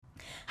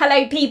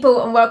Hello,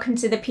 people, and welcome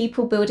to the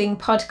People Building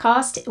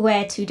Podcast,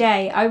 where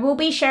today I will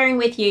be sharing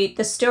with you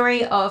the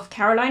story of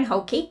Caroline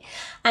Holke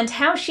and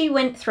how she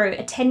went through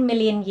a 10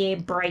 million year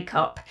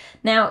breakup.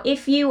 Now,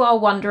 if you are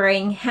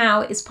wondering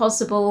how it's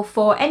possible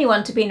for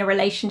anyone to be in a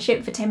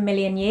relationship for 10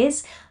 million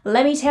years,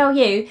 let me tell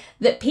you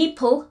that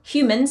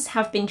humans,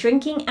 have been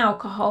drinking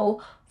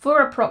alcohol for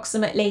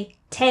approximately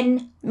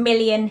 10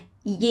 million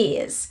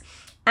years.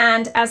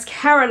 And as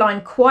Caroline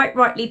quite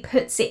rightly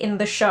puts it in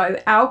the show,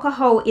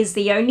 alcohol is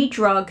the only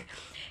drug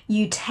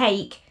you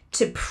take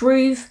to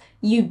prove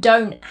you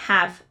don't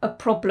have a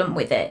problem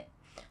with it,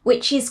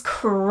 which is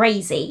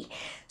crazy.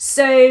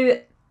 So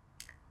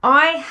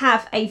I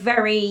have a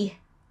very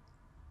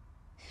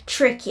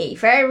tricky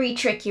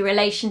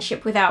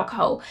relationship with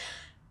alcohol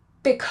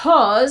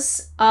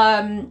because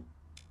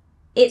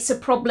it's a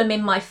problem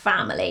in my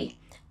family.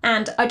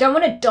 And I don't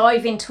want to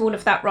dive into all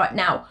of that right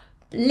now.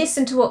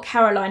 Listen to what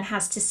Caroline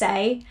has to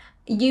say.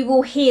 You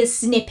will hear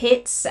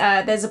snippets.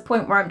 There's a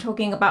point where I'm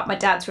talking about my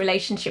dad's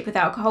relationship with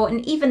alcohol,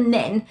 and even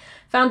then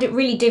found it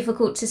really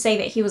difficult to say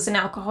that he was an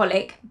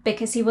alcoholic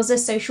because he was a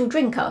social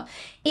drinker.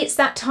 It's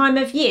that time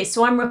of year,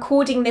 so I'm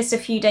recording this a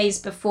few days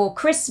before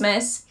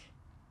Christmas,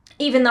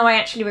 even though I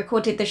actually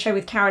recorded the show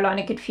with Caroline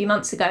a good few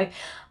months ago.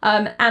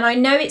 And I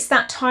know it's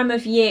that time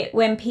of year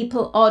when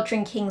people are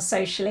drinking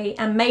socially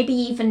and maybe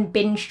even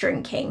binge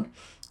drinking.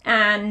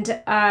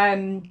 And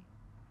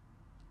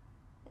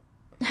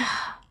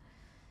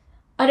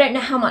I don't know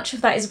how much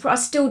of that is I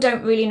still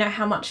don't really know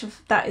how much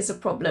of that is a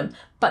problem,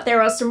 but there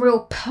are some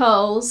real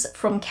pearls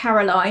from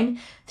Caroline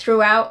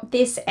throughout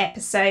this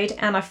episode,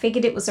 and I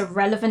figured it was a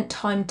relevant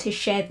time to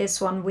share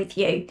this one with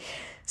you.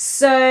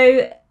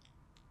 So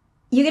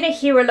you're going to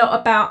hear a lot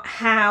about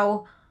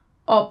how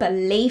our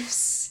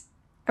beliefs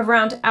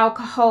around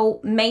alcohol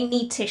may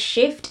need to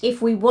shift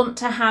if we want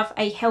to have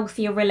a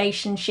healthier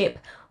relationship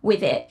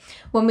with it.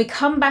 When we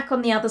come back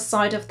on the other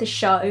side of the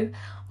show,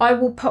 I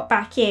will pop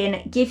back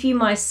in, give you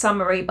my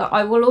summary, but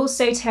I will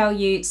also tell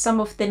you some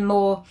of the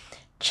more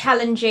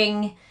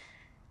challenging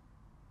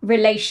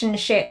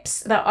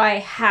relationships that I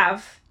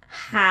have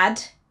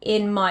had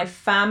in my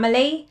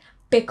family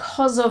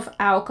because of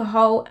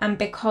alcohol and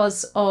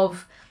because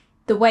of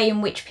the way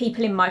in which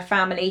people in my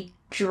family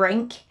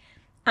drink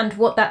and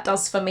what that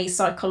does for me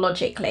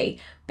psychologically,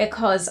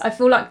 because I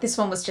feel like this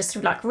one was just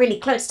like really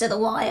close to the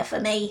wire for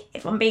me,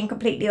 if I'm being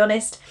completely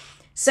honest.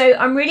 So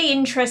I'm really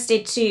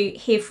interested to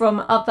hear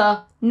from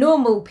other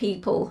normal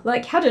people,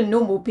 like how do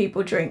normal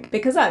people drink?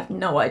 Because I have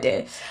no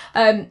idea.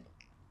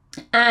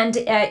 And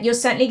you're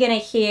certainly going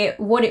to hear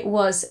what it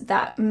was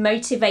that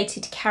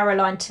motivated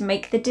Caroline to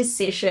make the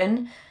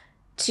decision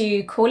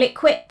to call it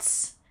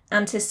quits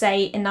and to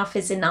say enough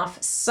is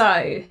enough.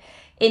 So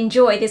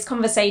enjoy this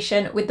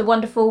conversation with the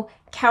wonderful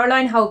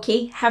Caroline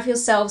Holke. Have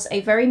yourselves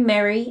a very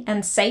merry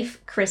and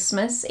safe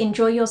Christmas.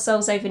 Enjoy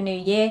yourselves over New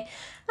Year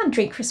and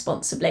drink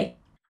responsibly.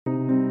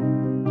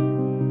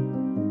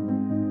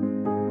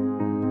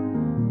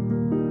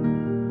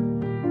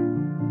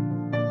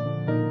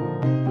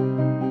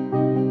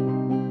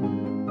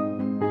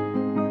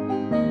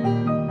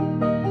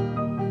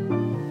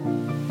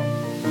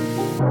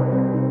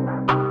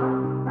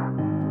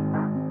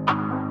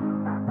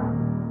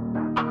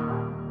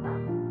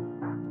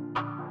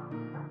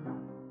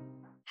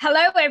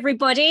 Hello,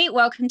 everybody.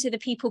 Welcome to the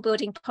People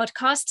Building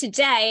Podcast.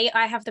 Today,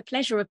 I have the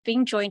pleasure of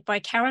being joined by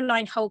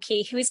Caroline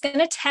Holke, who is going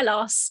to tell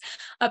us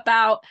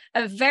about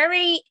a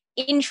very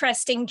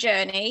interesting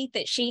journey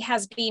that she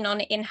has been on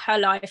in her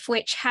life,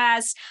 which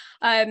has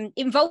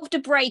involved a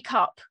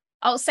breakup.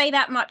 I'll say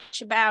that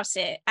much about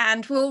it,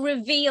 and we'll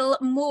reveal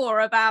more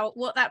about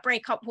what that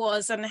breakup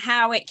was and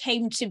how it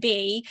came to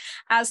be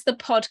as the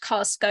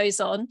podcast goes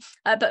on.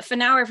 But for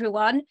now,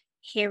 everyone,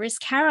 here is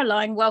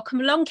Caroline. Welcome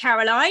along,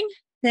 Caroline.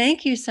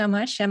 Thank you so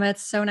much, Emma.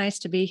 It's so nice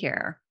to be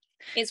here.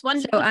 It's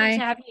wonderful to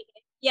have you.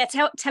 Yeah,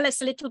 tell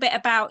us a little bit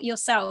about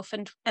yourself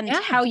and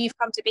how you've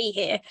come to be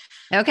here.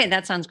 Okay,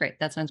 that sounds great.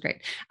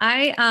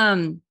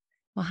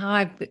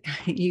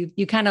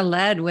 You kind of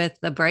led with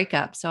the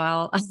breakup, so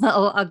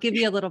I'll give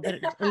you a little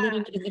bit of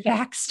the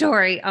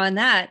backstory on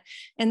that.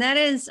 And that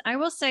is, I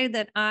will say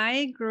that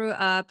I grew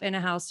up in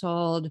a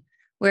household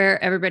where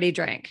everybody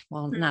drank.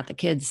 Well, not the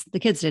kids. The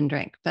kids didn't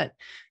drink, but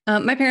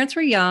my parents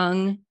were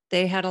young.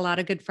 They had a lot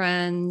of good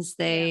friends.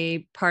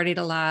 They partied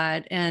a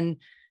lot. And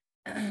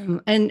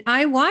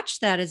I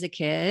watched that as a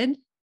kid.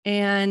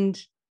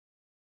 And,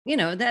 you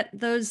know, that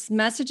those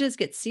messages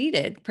get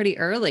seeded pretty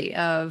early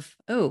of,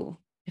 oh,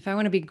 if I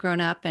want to be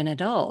grown up and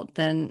adult,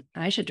 then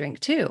I should drink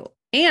too.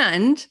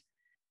 And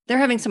they're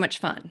having so much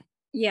fun.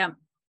 Yeah.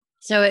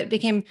 So it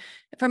became,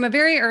 from a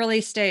very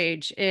early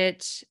stage,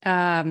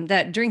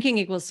 that drinking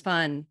equals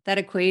fun, that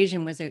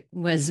equation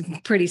was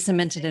pretty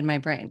cemented in my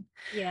brain.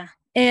 Yeah.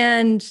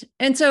 And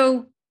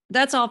so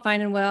that's all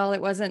fine and well. It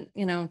wasn't,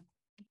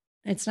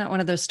 it's not one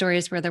of those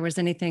stories where there was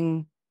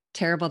anything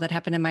terrible that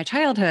happened in my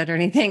childhood or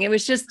anything. It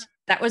was just,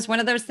 that was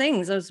one of those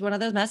things. It was one of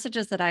those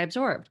messages that I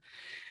absorbed.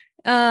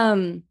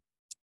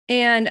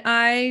 And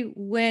I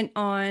went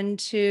on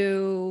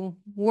to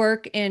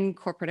work in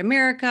corporate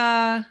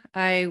America.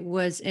 I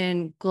was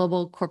in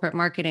global corporate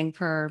marketing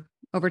for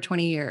over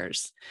 20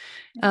 years.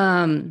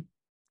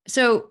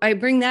 So I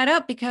bring that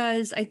up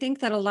because I think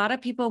that a lot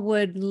of people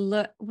would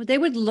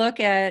look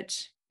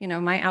at,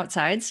 my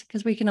outsides,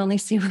 because we can only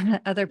see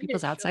other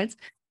people's outsides.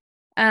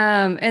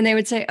 And they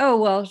would say, oh,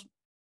 well,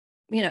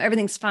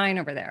 everything's fine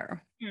over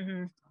there.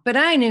 Mm-hmm. But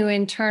I knew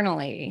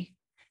internally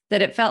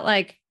that it felt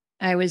like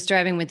I was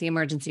driving with the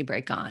emergency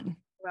brake on.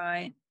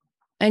 Right.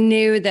 I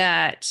knew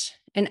that,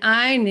 and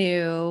I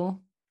knew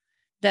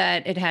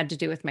that it had to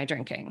do with my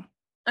drinking.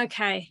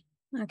 Okay.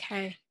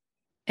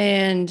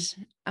 And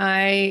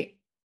I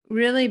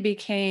really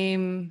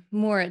became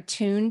more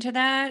attuned to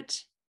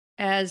that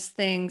as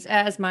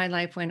my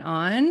life went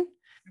on.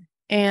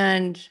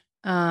 And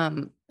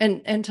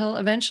until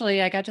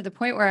eventually I got to the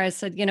point where I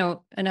said,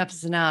 enough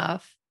is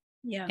enough.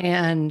 Yeah.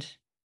 And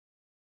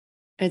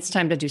it's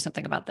time to do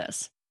something about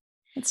this.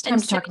 It's time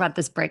to talk about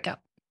this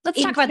breakup.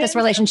 Let's talk about this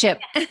relationship.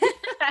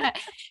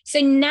 So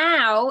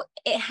now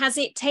has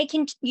it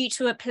taken you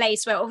to a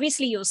place where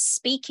obviously you're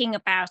speaking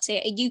about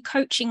it? Are you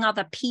coaching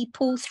other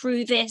people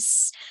through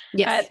this,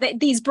 yes.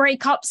 These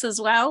breakups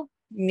as well?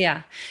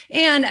 Yeah.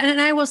 And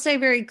I will say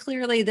very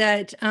clearly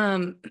that,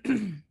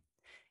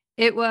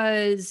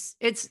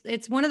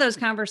 it's one of those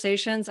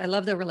conversations. I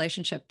love the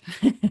relationship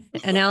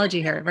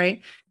analogy here,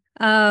 right?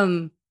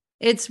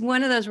 It's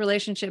one of those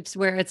relationships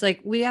where it's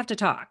like, we have to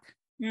talk.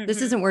 Mm-hmm.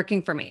 This isn't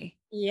working for me.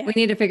 Yeah. We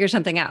need to figure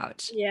something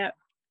out. Yeah.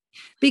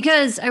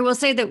 Because I will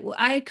say that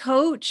I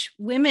coach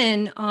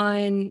women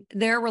on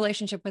their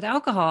relationship with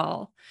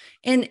alcohol.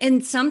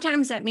 And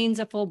sometimes that means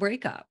a full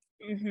breakup.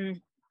 Mm-hmm.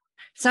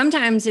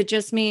 Sometimes it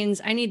just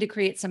means I need to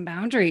create some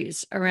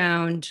boundaries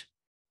around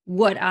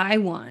what I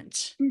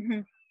want.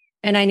 Mm-hmm.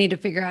 And I need to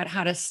figure out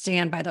how to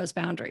stand by those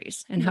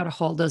boundaries and how to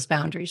hold those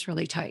boundaries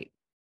really tight.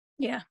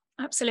 Yeah,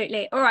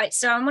 absolutely. All right.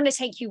 So I want to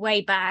take you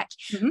way back.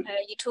 Mm-hmm.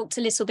 You talked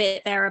a little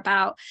bit there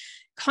about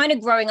kind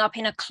of growing up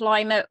in a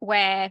climate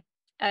where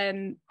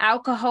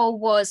alcohol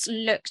was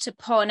looked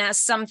upon as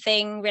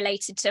something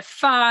related to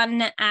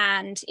fun,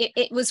 and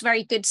it was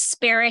very good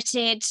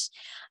spirited.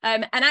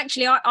 And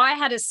actually, I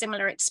had a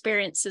similar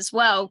experience as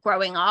well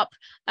growing up.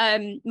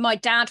 My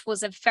dad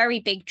was a very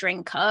big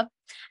drinker,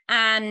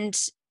 and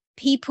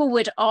people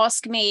would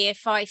ask me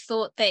if I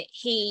thought that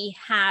he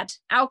had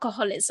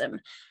alcoholism.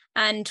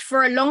 And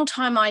for a long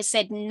time, I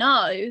said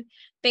no,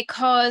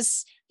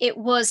 because it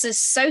was a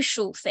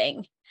social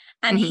thing.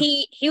 And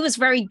mm-hmm. he was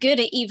very good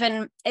at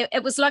even,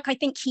 it was like, I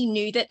think he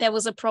knew that there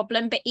was a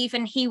problem, but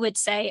even he would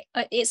say,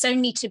 it's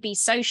only to be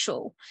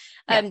social.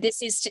 Yeah.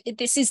 This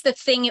is the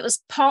thing. It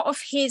was part of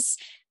his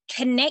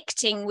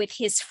connecting with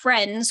his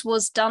friends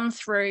was done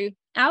through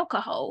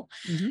alcohol.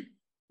 Mm-hmm.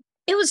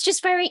 It was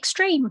just very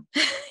extreme.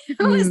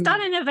 It was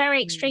done in a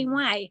very extreme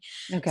way.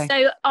 Okay.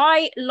 So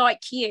I,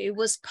 like you,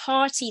 was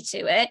party to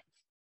it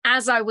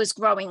as I was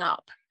growing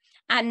up.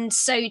 And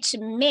so to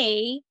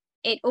me,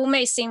 it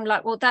almost seemed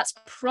like, well, that's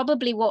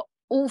probably what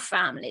all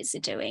families are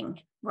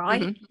doing,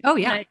 right? Mm-hmm. Oh,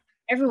 yeah.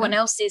 Everyone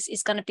else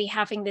is going to be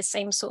having the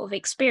same sort of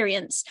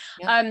experience.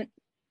 Yeah.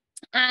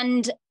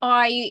 And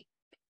I,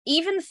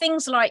 even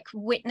things like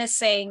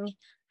witnessing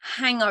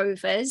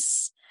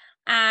hangovers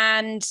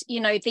and,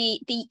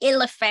 the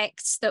ill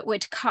effects that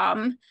would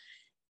come,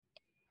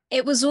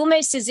 it was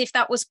almost as if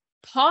that was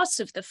part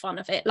of the fun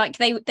of it. Like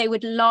they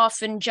would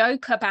laugh and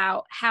joke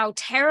about how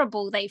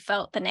terrible they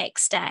felt the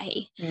next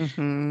day.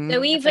 Mm-hmm.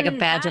 So even it's like a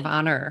badge of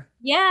honor.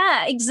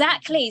 Yeah,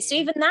 exactly. So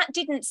even that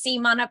didn't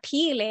seem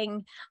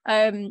unappealing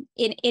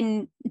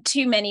in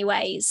too many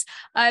ways.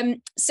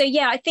 So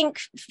yeah, I think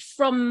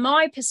from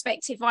my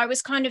perspective, I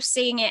was kind of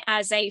seeing it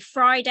as a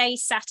Friday,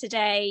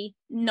 Saturday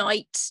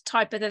night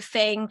type of a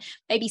thing,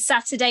 maybe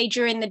Saturday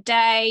during the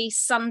day,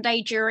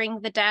 Sunday during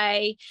the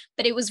day,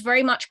 but it was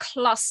very much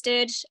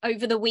clustered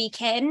over the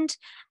weekend.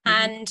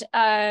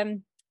 Mm-hmm.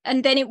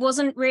 And then it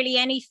wasn't really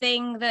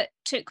anything that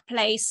took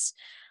place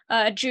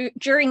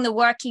during the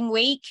working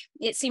week.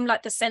 It seemed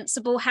like the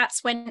sensible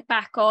hats went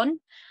back on.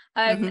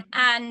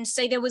 And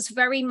so there was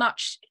very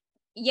much,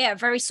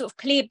 very sort of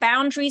clear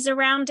boundaries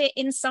around it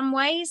in some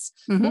ways.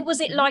 Mm-hmm. What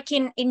was it like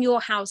in your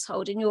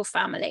household, in your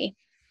family?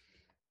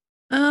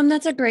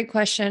 That's a great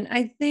question.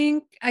 I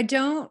think I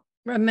don't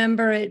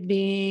remember it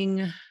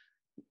being,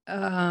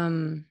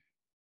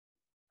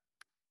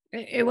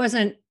 it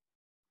wasn't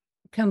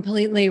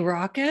completely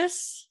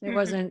raucous. It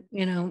wasn't,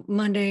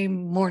 Monday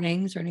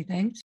mornings or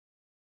anything.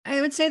 I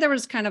would say there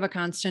was kind of a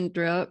constant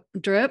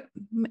drip.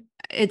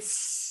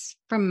 It's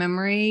from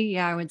memory.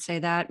 Yeah, I would say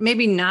that.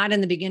 Maybe not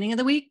in the beginning of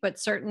the week, but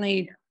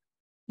certainly,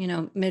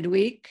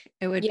 midweek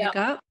it would pick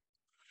up.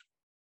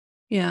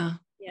 Yeah.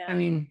 I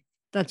mean,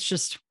 that's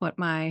just what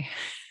my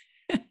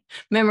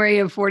memory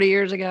of 40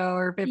 years ago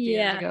or 50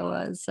 years ago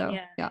was. So,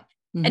 yeah.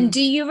 Mm-hmm. And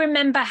do you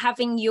remember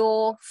having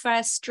your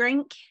first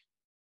drink?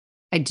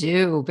 I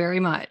do,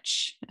 very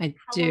much. I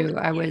do.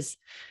 I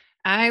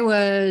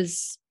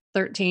was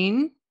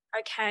 13.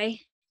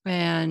 Okay.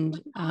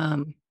 And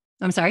I'm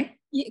sorry?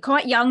 You're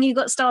quite young. You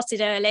got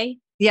started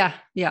early. Yeah.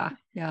 Yeah.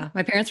 Yeah.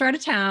 My parents were out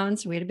of town,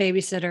 so we had a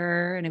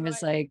babysitter, and it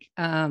was like,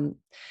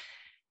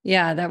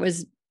 yeah, that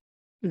was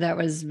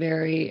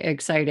very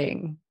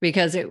exciting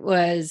because it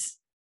was,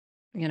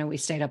 we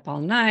stayed up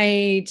all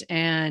night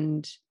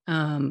and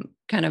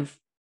kind of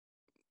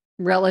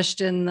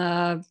relished in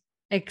the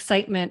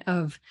excitement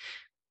of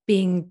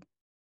being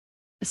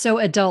so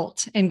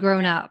adult and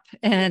grown up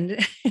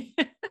and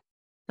the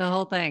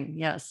whole thing.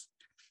 Yes.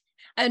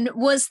 And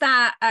was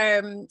that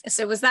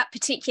was that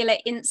particular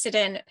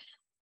incident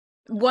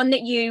one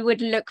that you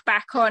would look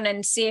back on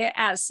and see it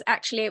as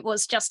actually it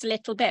was just a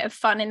little bit of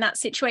fun in that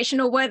situation,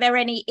 or were there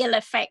any ill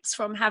effects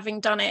from having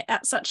done it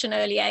at such an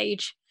early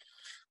age?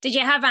 Did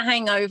you have a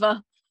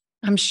hangover?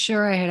 I'm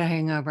sure I had a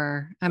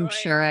hangover. I'm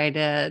sure I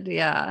did.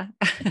 Yeah.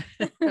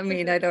 I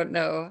mean, I don't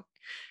know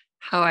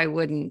how I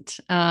wouldn't.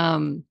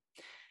 I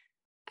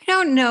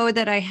don't know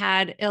that I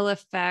had ill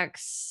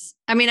effects.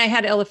 I mean, I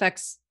had ill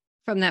effects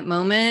from that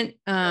moment.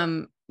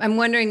 I'm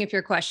wondering if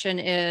your question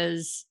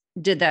is,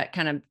 did that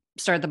kind of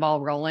start the ball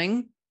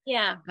rolling?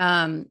 Yeah.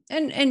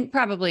 And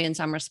probably in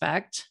some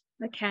respect.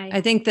 Okay.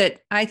 I think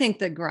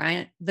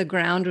the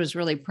ground was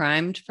really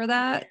primed for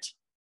that.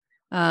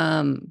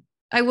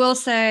 I will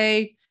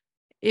say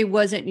it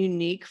wasn't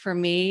unique for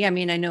me. I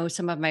mean, I know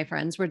some of my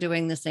friends were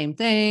doing the same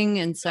thing.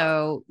 And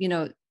so,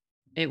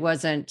 it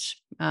wasn't,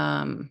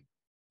 it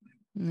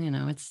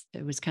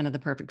was kind of the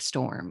perfect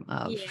storm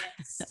of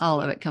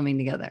all of it coming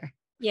together.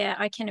 Yeah,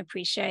 I can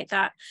appreciate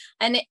that.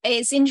 And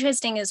it's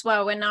interesting as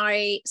well, when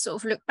I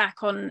sort of look back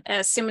on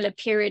a similar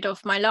period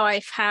of my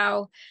life,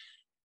 how,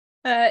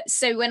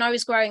 so when I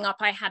was growing up,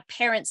 I had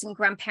parents and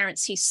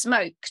grandparents who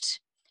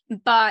smoked,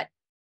 but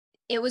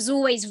it was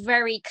always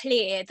very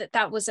clear that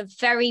that was a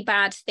very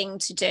bad thing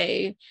to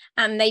do.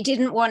 And they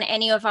didn't want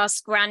any of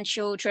us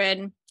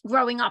grandchildren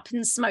growing up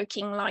and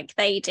smoking like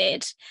they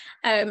did.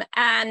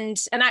 And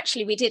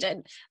actually we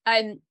didn't.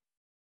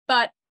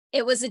 But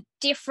it was a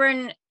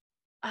different,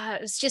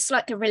 it was just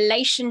like the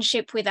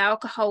relationship with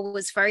alcohol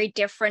was very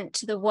different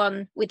to the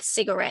one with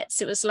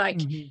cigarettes. It was like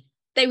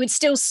they would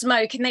still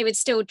smoke and they would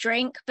still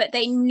drink, but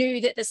they knew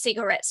that the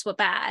cigarettes were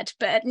bad.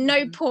 But at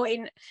no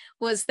point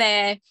was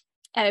there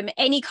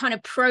any kind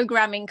of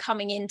programming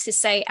coming in to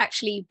say,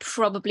 actually, you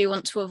probably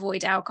want to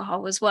avoid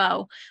alcohol as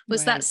well.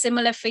 Was that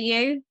similar for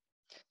you?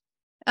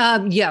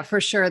 Yeah,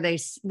 for sure.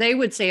 They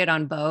would say it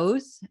on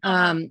both.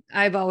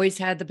 I've always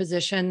had the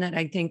position that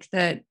I think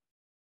that,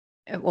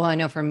 well, I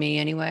know for me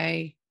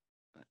anyway,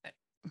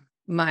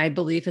 my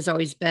belief has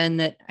always been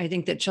that I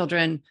think that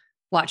children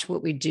watch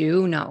what we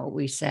do, not what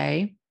we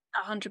say.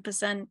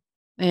 100%.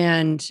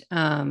 And,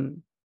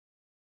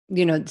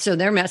 so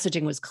their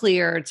messaging was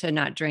clear to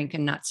not drink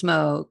and not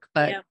smoke,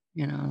 but,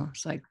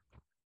 it's like,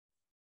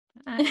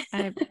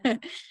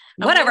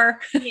 whatever.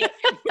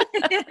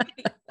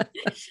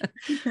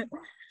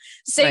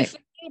 So for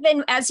you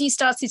then, as you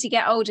started to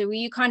get older, were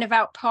you kind of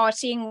out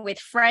partying with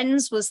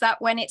friends? Was that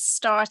when it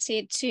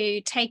started to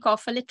take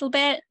off a little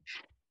bit?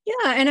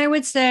 Yeah. And I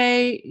would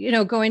say,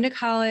 going to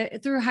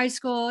college, through high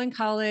school and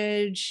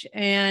college,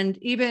 and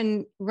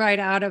even right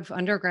out of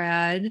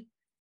undergrad,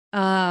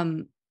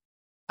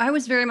 I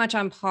was very much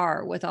on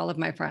par with all of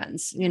my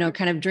friends,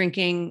 kind of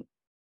drinking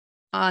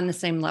on the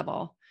same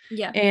level.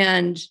 Yeah.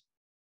 And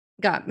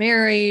got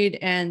married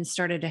and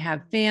started to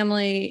have a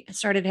family.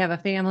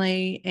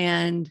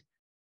 And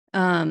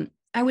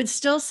I would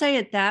still say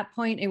at that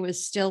point, it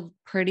was still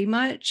pretty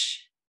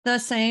much the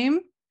same.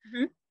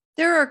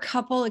 There are a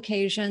couple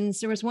occasions.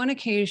 There was one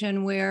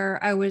occasion where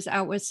I was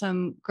out with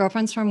some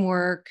girlfriends from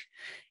work,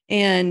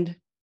 and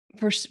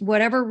for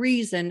whatever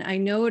reason, I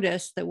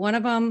noticed that one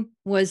of them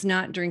was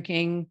not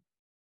drinking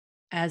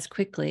as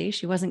quickly.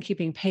 She wasn't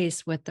keeping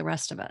pace with the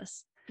rest of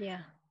us.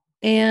 Yeah.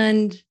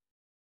 And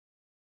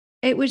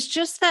it was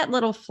just that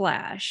little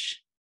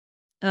flash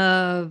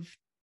of,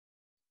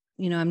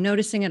 I'm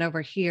noticing it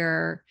over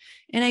here.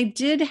 And I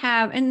did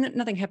have, and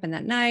nothing happened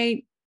that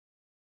night.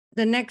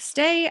 The next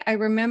day, I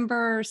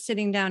remember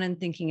sitting down and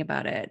thinking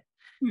about it.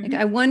 Like,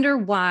 I wonder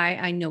why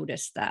I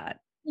noticed that.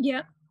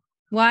 Yeah.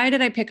 Why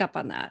did I pick up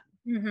on that?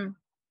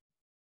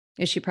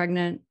 Is she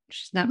pregnant?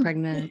 She's not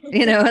pregnant,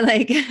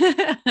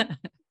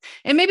 and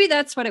maybe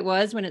that's what it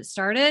was when it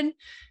started.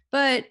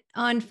 But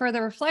on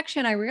further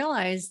reflection, I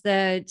realized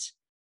that,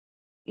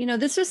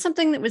 this was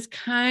something that was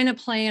kind of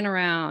playing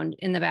around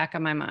in the back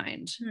of my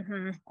mind.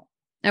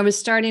 I was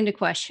starting to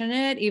question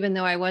it, even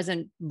though I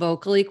wasn't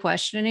vocally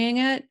questioning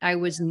it. I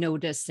was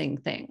noticing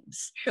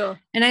things. Sure.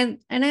 And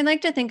I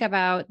like to think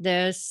about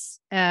this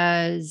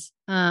as,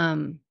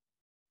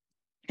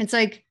 it's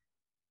like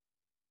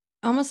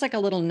almost like a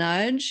little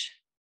nudge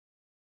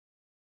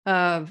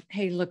of,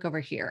 hey, look over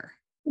here.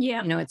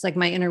 Yeah. It's like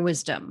my inner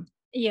wisdom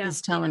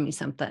is telling me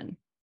something.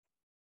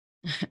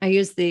 I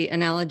use the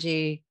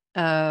analogy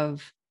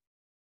of,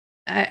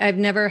 I've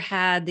never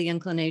had the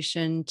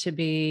inclination to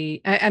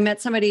be, I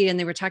met somebody and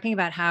they were talking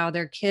about how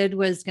their kid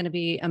was going to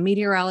be a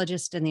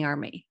meteorologist in the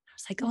Army. I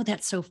was like, oh,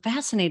 that's so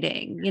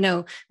fascinating.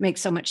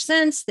 Makes so much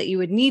sense that you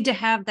would need to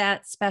have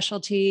that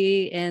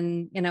specialty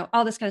and,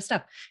 all this kind of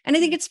stuff. And I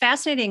think it's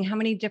fascinating how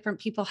many different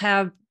people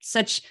have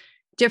such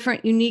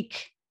different,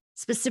 unique,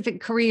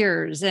 specific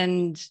careers.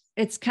 And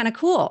it's kind of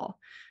cool.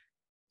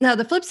 Now,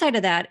 the flip side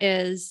of that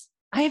is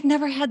I have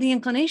never had the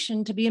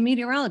inclination to be a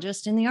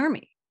meteorologist in the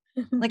Army.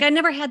 Like I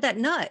never had that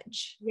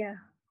nudge. Yeah.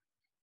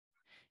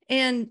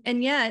 And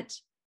yet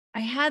I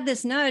had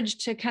this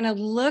nudge to kind of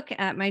look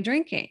at my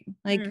drinking,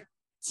 like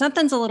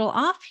something's a little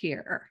off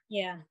here.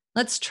 Yeah.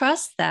 Let's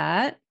trust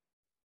that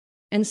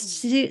and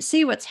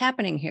see what's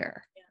happening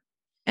here. Yeah.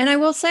 And I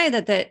will say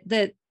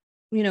that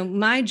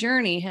my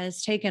journey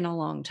has taken a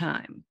long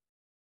time.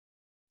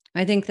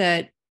 I think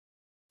that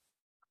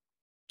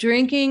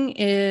drinking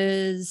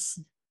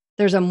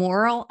there's a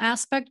moral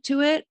aspect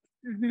to it.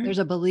 Mm-hmm. There's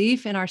a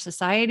belief in our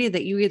society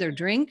that you're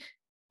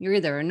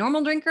either a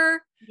normal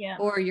drinker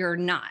or you're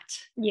not.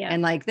 Yeah.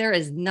 And like, there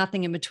is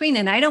nothing in between.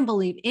 And I don't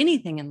believe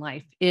anything in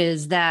life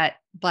is that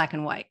black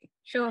and white.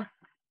 Sure.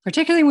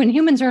 Particularly when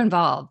humans are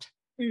involved.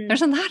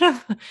 There's a lot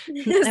of,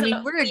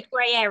 we're a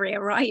gray area,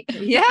 right?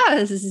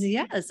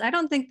 Yes. I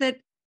don't think that,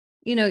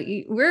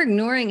 we're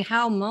ignoring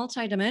how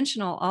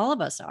multidimensional all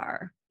of us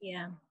are.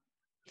 Yeah.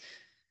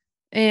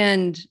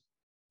 And,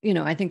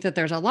 I think that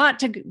there's a lot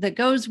that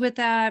goes with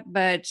that,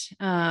 but,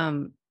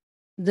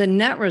 the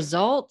net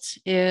result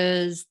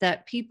is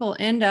that people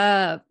end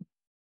up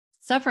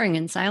suffering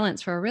in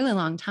silence for a really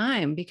long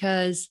time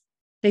because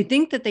they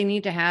think that they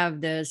need to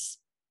have this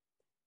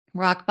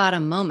rock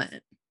bottom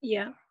moment.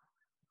 Yeah.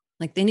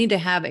 Like they need to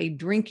have a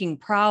drinking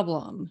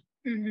problem.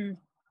 Mm-hmm.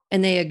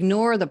 And they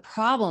ignore the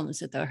problems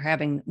that they're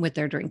having with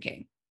their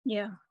drinking.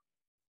 Yeah.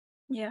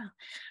 Yeah.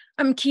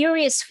 I'm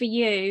curious for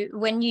you,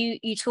 when you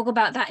talk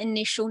about that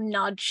initial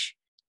nudge,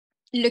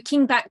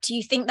 looking back, do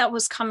you think that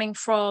was coming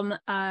from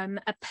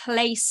a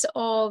place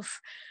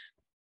of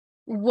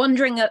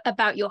wondering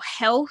about your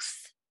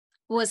health?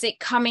 Was it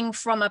coming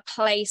from a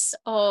place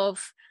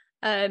of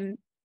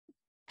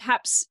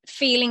perhaps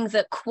feeling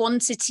that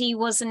quantity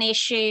was an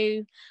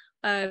issue,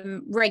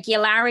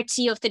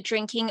 regularity of the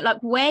drinking?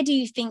 Like, where do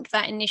you think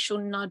that initial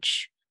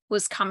nudge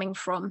was coming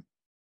from?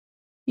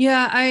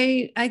 Yeah,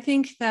 I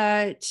think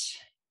that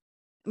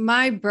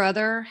my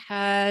brother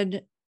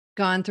had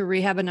gone through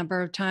rehab a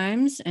number of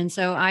times. And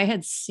so I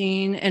had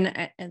seen,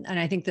 and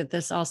I think that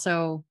this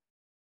also,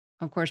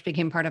 of course,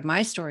 became part of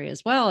my story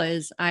as well,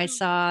 is I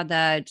saw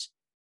that,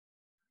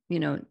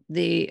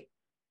 the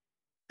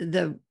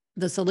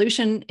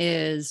solution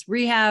is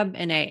rehab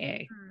and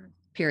AA,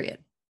 period.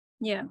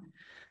 Yeah.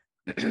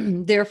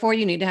 Therefore,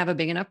 you need to have a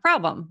big enough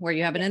problem where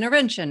you have an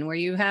intervention, where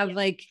you have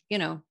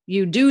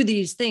you do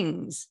these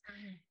things.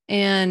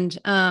 And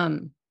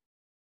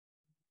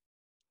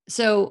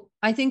so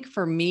I think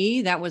for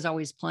me, that was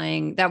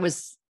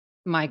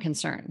my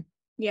concern.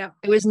 Yeah.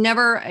 It was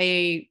never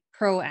a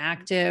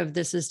proactive,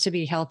 this is to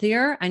be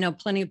healthier. I know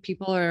plenty of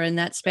people are in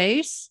that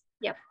space.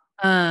 Yeah.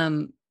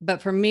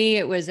 But for me,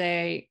 it was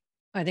I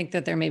think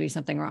that there may be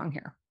something wrong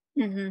here.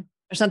 Mm-hmm.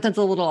 Or something's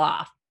a little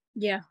off.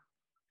 Yeah.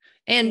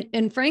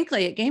 And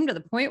frankly, it came to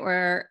the point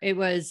where it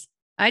was,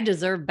 I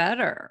deserve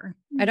better.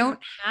 Mm-hmm. I don't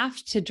have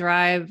to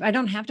drive. I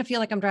don't have to feel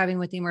like I'm driving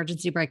with the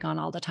emergency brake on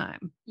all the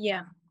time.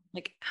 Yeah.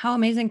 Like, how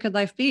amazing could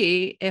life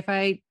be if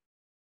I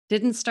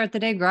didn't start the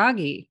day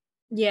groggy?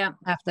 Yeah.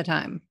 Half the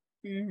time.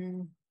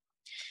 Mm-hmm.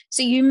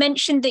 So you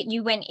mentioned that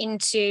you went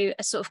into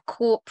a sort of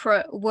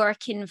corporate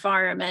work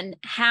environment.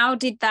 How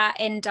did that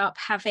end up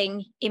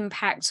having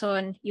impact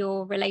on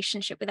your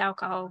relationship with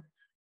alcohol?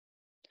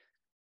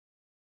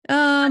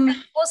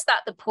 Was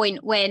that the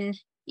point when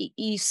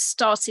you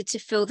started to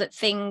feel that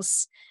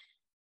things,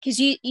 because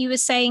you were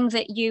saying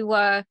that you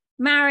were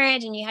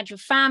married and you had your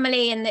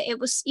family, and that it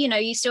was,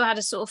 you still had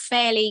a sort of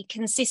fairly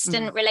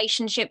consistent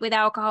relationship with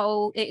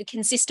alcohol,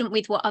 consistent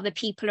with what other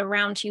people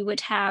around you would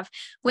have.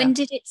 When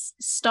did it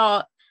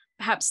start?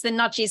 Perhaps the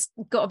nudges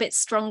got a bit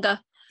stronger.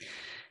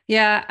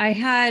 Yeah, I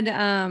had,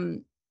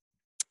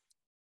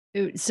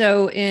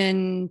 so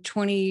in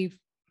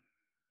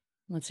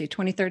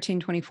 2013,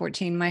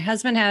 2014, my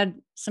husband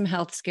had some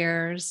health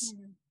scares,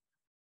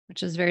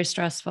 which is very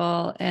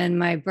stressful. And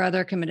my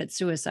brother committed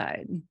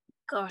suicide.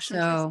 Gosh.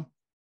 So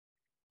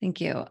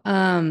thank you.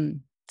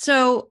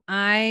 So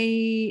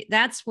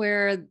that's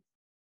where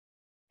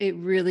it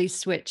really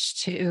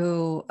switched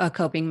to a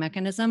coping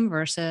mechanism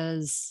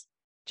versus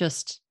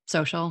just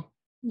social.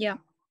 Yeah.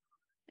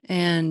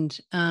 And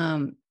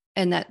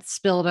that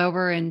spilled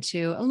over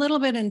into a little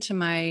bit into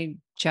my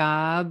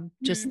job,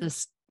 just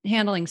this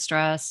handling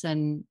stress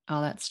and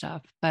all that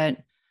stuff. But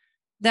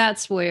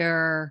that's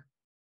where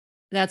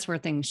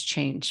things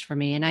changed for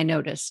me. And I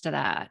noticed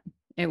that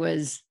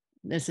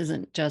this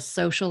isn't just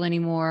social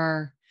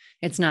anymore.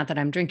 It's not that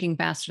I'm drinking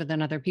faster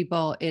than other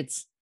people.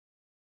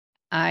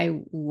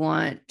 I'm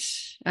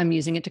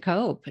using it to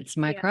cope. It's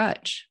my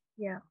crutch.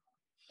 Yeah.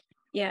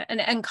 Yeah.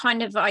 And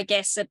kind of, I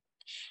guess,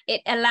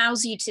 it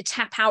allows you to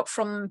tap out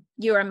from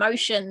your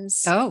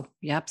emotions. Oh,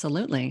 yeah,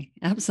 absolutely.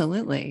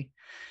 Absolutely.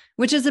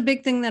 Which is a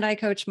big thing that I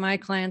coach my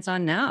clients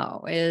on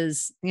now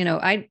is,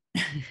 nobody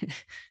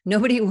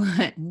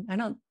I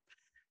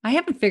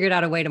haven't figured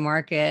out a way to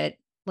market.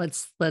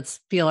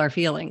 Let's feel our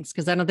feelings,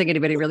 because I don't think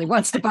anybody really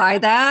wants to buy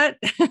that.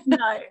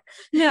 No.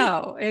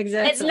 No,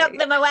 exactly. Let's lock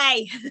them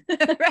away.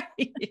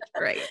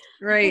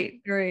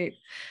 Right.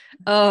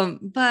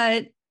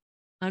 But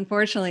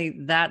unfortunately,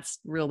 that's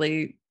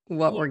really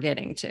what we're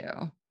getting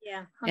to.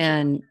 Yeah. 100%.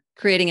 And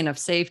creating enough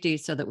safety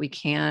so that we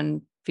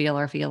can feel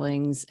our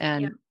feelings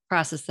and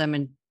process them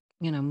and,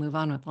 move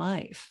on with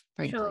life,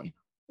 frankly. Sure.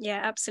 Yeah,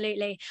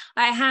 absolutely.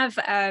 I have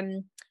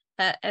a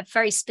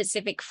very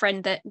specific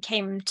friend that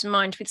came to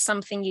mind with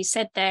something you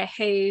said there,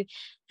 who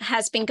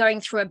has been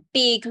going through a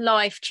big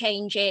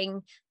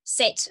life-changing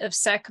set of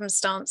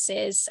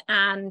circumstances,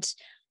 and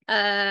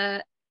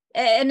that's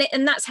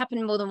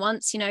happened more than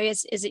once,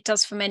 as it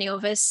does for many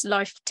of us.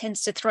 Life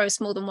tends to throw us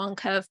more than one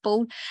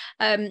curveball,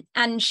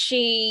 and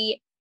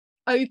she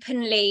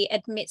openly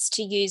admits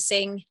to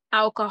using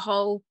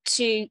alcohol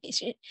she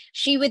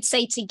would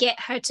say, to get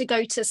her to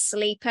go to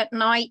sleep at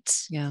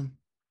night. Yeah.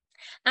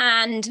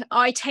 And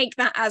I take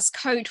that as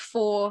code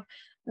for,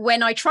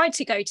 when I try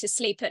to go to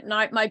sleep at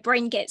night, my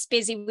brain gets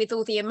busy with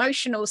all the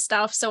emotional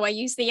stuff. So I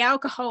use the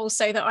alcohol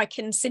so that I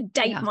can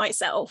sedate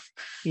myself.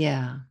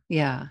 Yeah.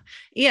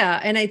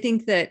 And I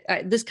think that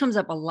this comes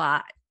up a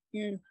lot.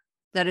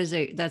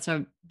 That's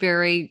a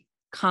very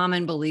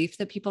common belief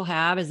that people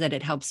have, is that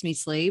it helps me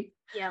sleep.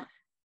 Yeah.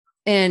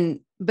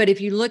 But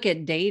if you look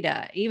at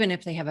data, even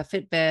if they have a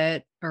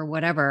Fitbit or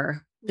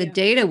whatever, the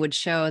data would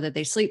show that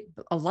they sleep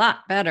a lot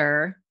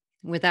better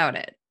without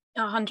it.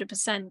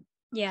 100%.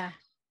 Yeah.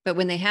 But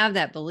when they have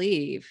that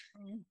belief,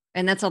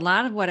 and that's a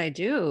lot of what I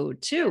do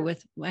too,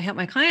 I help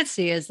my clients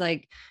see, is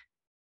like,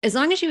 as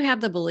long as you have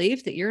the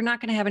belief that you're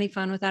not going to have any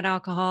fun without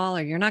alcohol,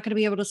 or you're not going to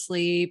be able to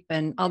sleep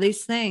and all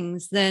these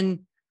things,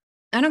 then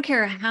I don't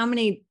care how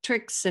many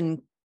tricks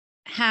and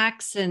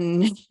hacks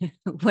and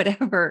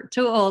whatever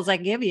tools I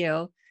give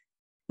you.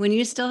 When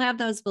you still have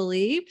those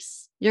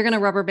beliefs, you're going to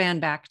rubber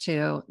band back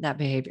to that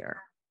behavior.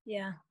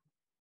 Yeah.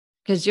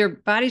 Because your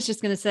body's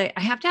just going to say,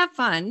 I have to have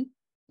fun.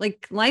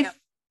 Like life,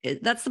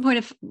 that's the point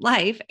of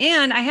life.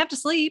 And I have to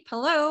sleep.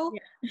 Hello.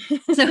 Yeah.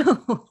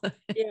 So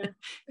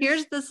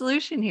here's the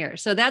solution here.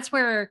 So that's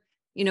where,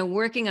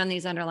 working on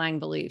these underlying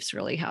beliefs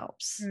really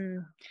helps.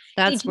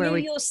 That's where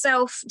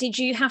did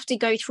you have to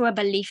go through a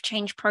belief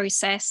change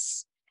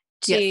process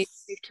to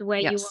where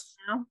you are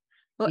now?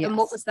 And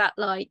what was that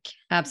like?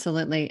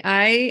 Absolutely.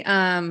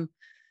 I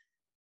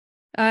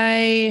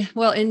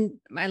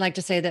like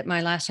to say that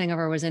my last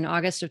hangover was in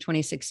August of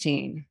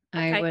 2016.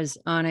 Okay. I was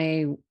on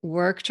a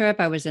work trip.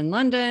 I was in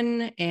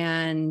London,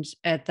 and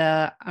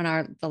the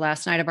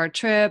last night of our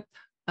trip,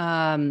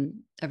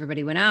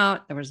 everybody went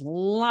out. There was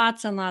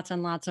lots and lots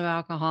and lots of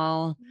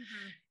alcohol.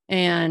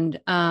 And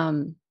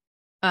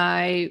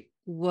I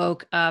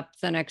woke up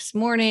the next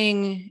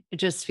morning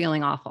just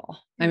feeling awful.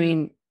 I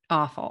mean,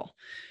 awful.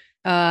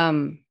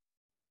 I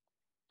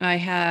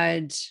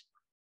had,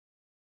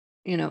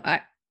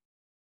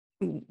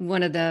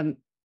 one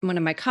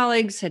of my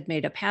colleagues had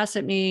made a pass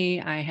at me.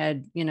 I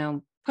had,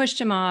 pushed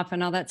him off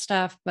and all that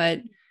stuff.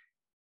 But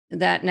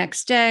that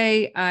next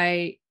day,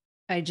 I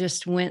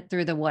just went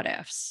through the what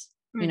ifs.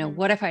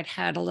 What if I'd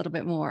had a little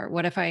bit more?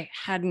 What if I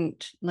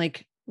hadn't,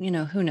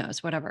 who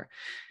knows, whatever.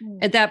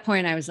 At that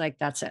point, I was like,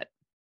 that's it.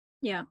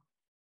 Yeah.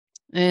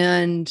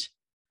 And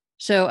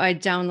so I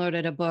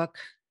downloaded a book,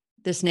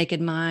 This Naked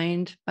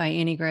Mind by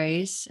Annie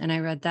Grace, and I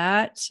read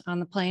that on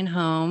the plane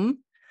home.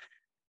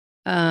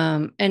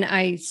 And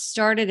I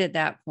started at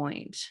that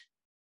point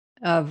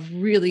of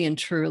really and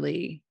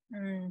truly,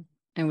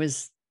 I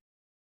was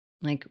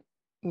like,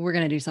 we're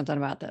going to do something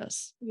about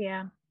this.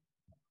 Yeah.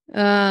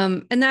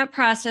 And that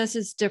process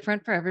is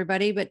different for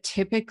everybody, but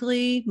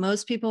typically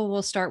most people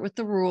will start with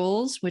the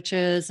rules, which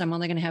is, I'm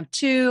only going to have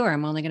 2, or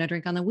I'm only going to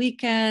drink on the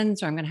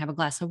weekends, or I'm going to have a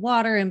glass of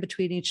water in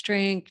between each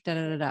drink,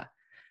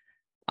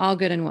 all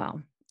good and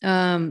well.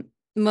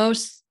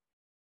 Most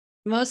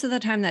of the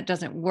time that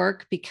doesn't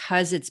work,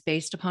 because it's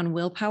based upon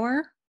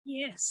willpower.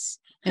 Yes.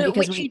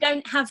 Which you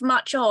don't have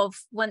much of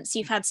once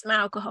you've had some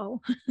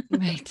alcohol.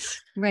 Right.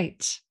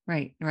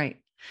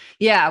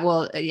 Yeah.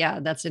 Well,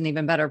 that's an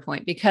even better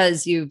point,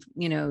 because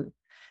the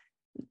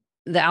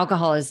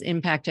alcohol has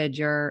impacted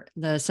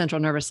the central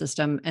nervous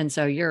system. And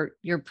so your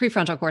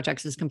prefrontal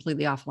cortex is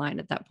completely offline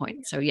at that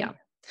point. So yeah.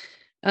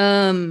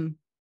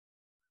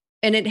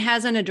 And it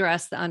hasn't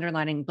addressed the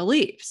underlying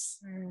beliefs.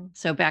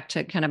 So back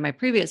to kind of my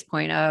previous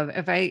point of,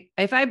 if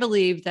I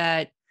believe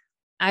that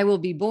I will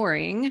be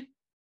boring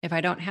if I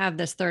don't have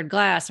this third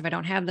glass, if I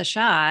don't have the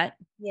shot,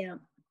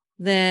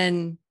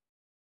 then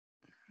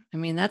I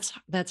mean,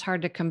 that's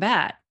hard to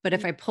combat. But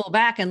if I pull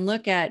back and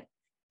look at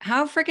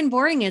how freaking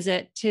boring is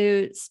it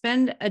to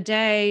spend a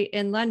day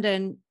in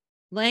London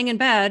laying in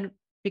bed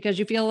because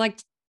you feel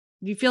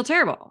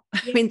terrible.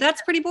 I mean,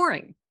 that's pretty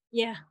boring.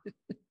 Yeah.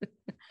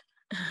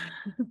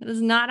 That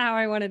is not how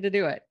I wanted to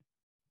do it.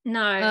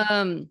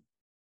 No.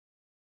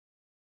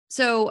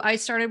 So I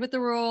started with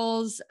the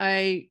rules.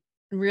 I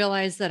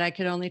realized that I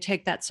could only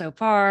take that so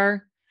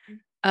far.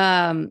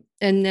 And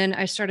then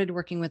I started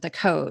working with a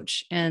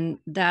coach, and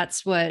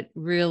that's what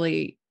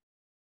really,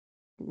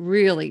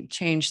 really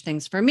changed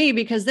things for me,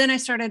 because then I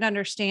started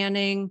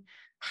understanding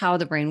how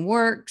the brain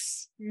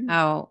works,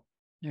 how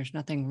there's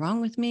nothing wrong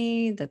with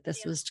me, that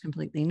this was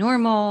completely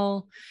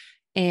normal.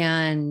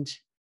 And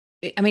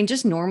I mean,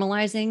 just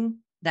normalizing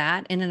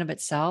that in and of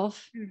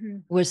itself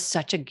was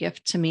such a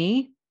gift to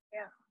me,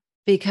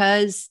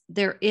 because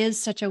there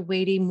is such a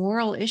weighty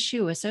moral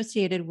issue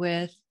associated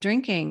with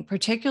drinking,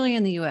 particularly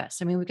in the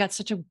US. I mean, we've got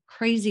such a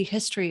crazy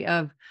history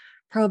of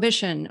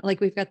prohibition.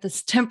 Like, we've got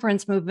this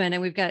temperance movement,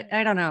 and we've got,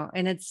 I don't know.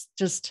 And it's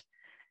just,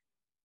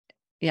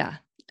 yeah.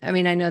 I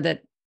mean, I know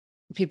that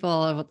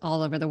people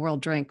all over the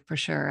world drink, for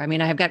sure. I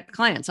mean, I have got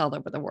clients all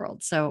over the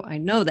world, so I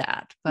know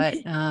that, but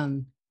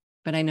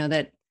I know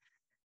that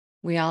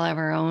we all have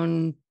our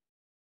own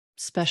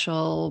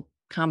special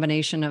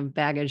combination of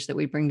baggage that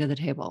we bring to the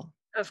table.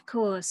 Of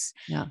course.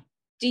 Yeah.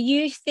 Do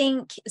you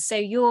think so?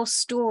 Your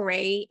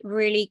story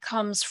really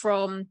comes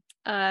from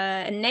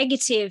a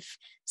negative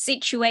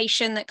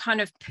situation that kind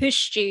of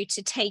pushed you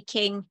to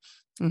taking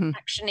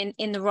action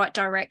in the right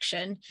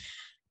direction.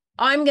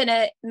 I'm going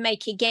to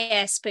make a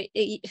guess, but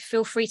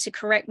feel free to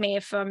correct me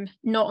if I'm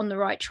not on the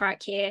right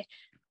track here.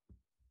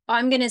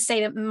 I'm going to say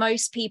that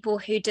most people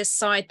who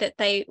decide that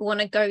they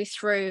want to go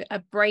through a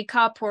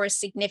breakup or a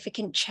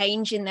significant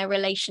change in their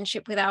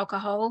relationship with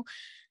alcohol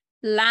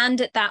land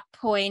at that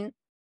point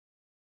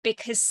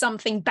because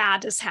something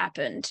bad has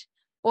happened,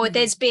 or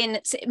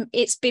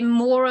it's been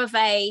more of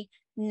a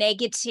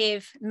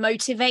negative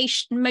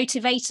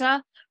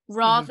motivator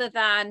rather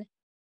than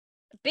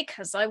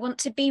because I want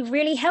to be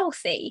really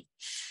healthy.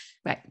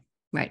 Right.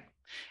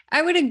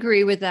 I would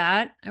agree with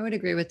that. I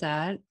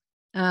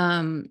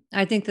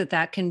think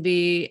that can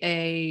be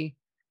a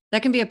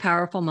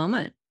powerful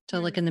moment to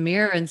look in the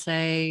mirror and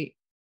say,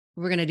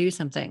 we're going to do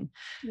something.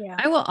 Yeah.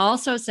 I will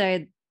also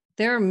say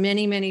there are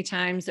many, many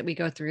times that we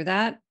go through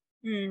that,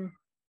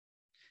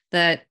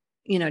 that,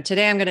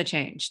 today I'm going to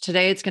change.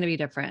 Today it's going to be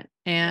different.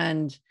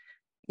 And,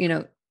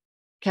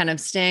 kind of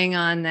staying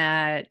on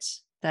that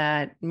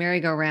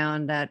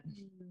merry-go-round, that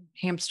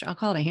hamster, I'll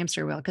call it a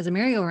hamster wheel, because a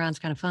merry-go-round is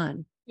kind of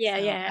fun.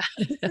 Yeah.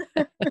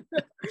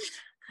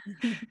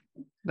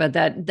 But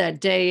that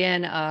day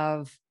in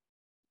of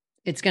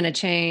it's going to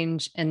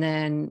change, and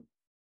then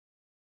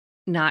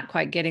not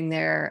quite getting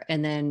there,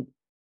 and then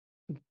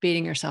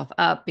beating yourself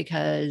up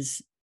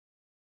because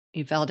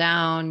you fell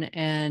down,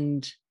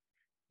 and,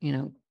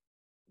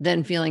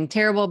 then feeling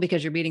terrible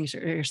because you're beating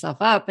yourself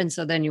up. And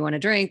so then you want to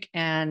drink,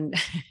 and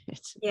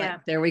it's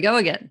like, there we go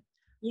again.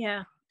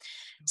 Yeah.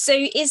 So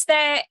is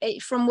there,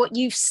 from what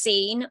you've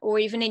seen or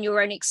even in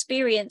your own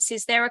experience,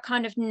 is there a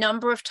kind of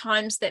number of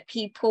times that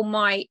people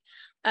might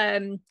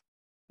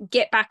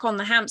get back on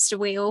the hamster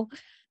wheel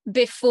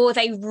before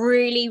they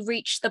really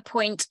reach the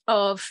point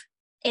of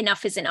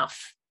enough is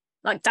enough?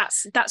 Like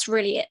that's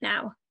really it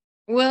now.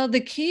 Well,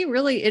 the key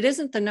really, it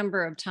isn't the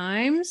number of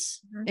times.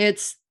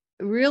 It's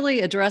really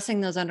addressing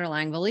those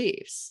underlying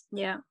beliefs.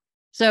 Yeah.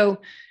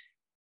 So,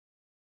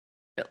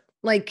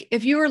 like,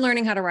 if you were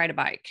learning how to ride a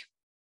bike,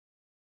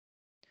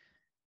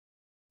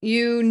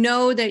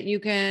 that you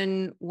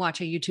can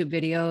watch a YouTube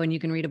video, and you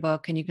can read a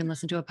book, and you can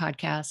listen to a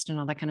podcast and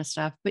all that kind of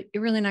stuff, but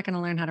you're really not going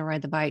to learn how to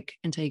ride the bike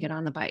until you get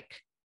on the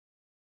bike.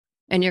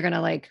 And you're going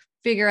to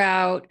figure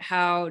out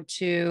how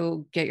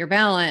to get your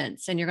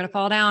balance, and you're going to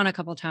fall down a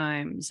couple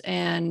times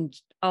and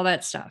all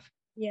that stuff.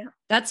 Yeah.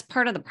 That's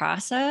part of the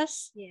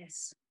process.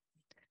 Yes.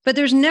 But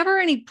there's never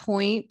any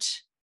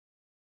point,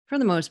 for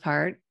the most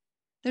part,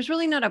 there's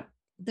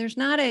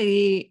not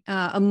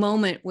a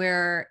moment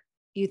where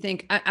you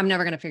think, I'm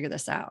never going to figure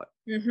this out.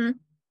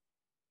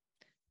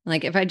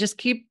 Like, if I just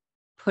keep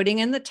putting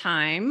in the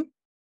time,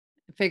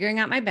 figuring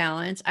out my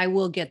balance, I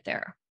will get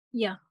there.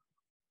 Yeah.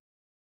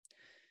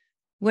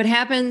 What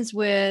happens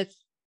with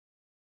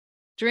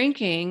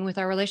drinking, with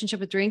our relationship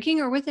with drinking,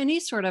 or with any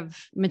sort of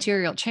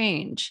material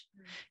change,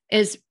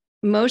 is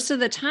most of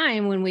the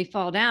time when we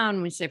fall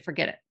down, we say,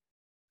 forget it.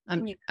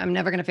 I'm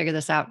never going to figure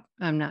this out.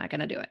 I'm not going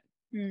to do it.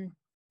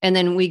 And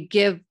then we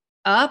give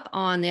up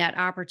on that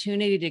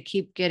opportunity to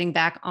keep getting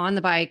back on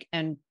the bike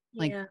and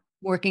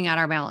working out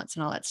our balance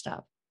and all that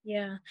stuff.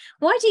 Yeah.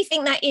 Why do you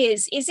think that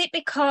is? Is it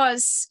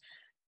because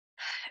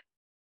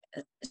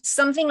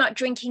something like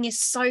drinking is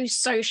so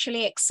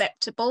socially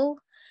acceptable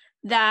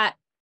that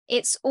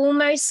it's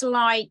almost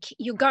like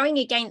you're going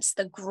against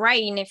the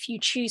grain if you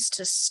choose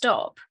to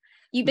stop?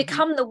 You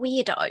become the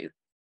weirdo,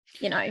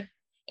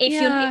 if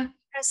you're the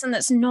person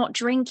that's not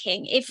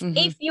drinking, if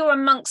you're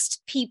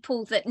amongst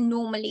people that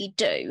normally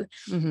do.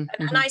 And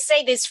I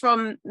say this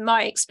from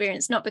my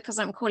experience, not because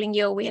I'm calling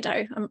you a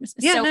weirdo.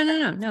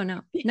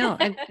 No.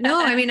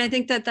 I mean, I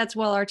think that's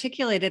well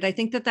articulated. I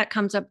think that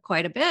comes up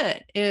quite a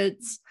bit.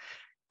 It's,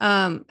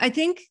 I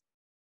think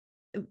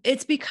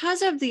it's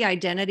because of the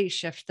identity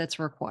shift that's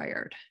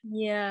required.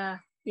 Yeah.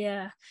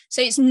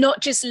 So it's not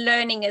just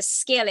learning a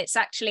skill. It's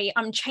actually,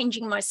 I'm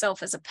changing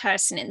myself as a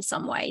person in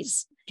some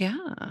ways.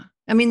 Yeah.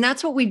 I mean,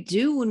 that's what we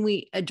do when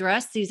we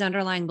address these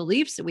underlying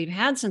beliefs that we've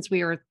had since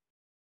we were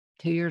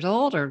 2 years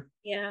old or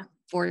Yeah.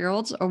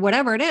 4-year-olds or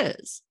whatever it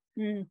is.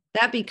 Mm.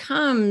 That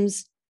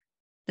becomes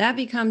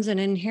an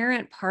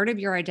inherent part of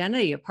your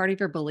identity, a part of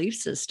your belief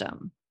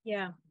system.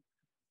 Yeah.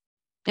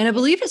 And a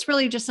belief is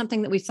really just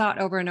something that we thought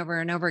over and over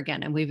and over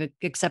again, and we've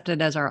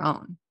accepted as our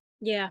own.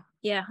 Yeah.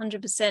 Yeah.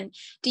 100%.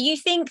 Do you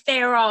think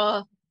there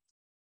are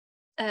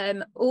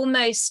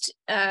almost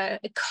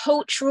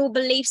cultural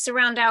beliefs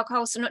around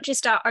alcohol? So not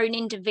just our own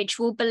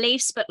individual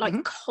beliefs, but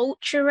like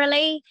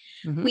culturally,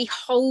 we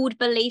hold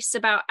beliefs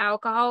about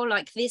alcohol,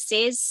 like this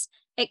is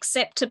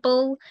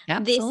acceptable.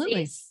 Absolutely.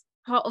 This is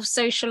part of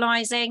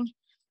socializing.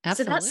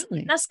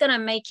 Absolutely. So that's going to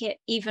make it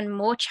even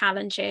more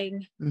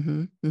challenging.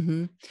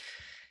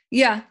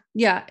 Yeah,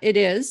 it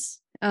is.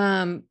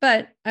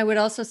 But I would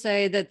also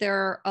say that there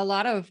are a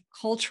lot of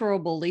cultural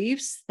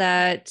beliefs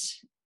that,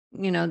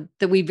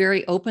 that we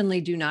very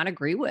openly do not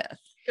agree with.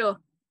 Sure.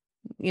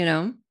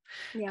 Yeah.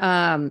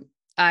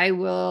 I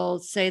will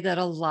say that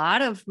a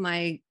lot of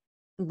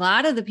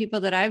the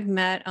people that I've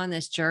met on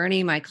this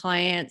journey, my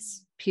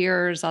clients,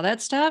 peers, all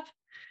that stuff,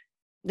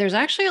 there's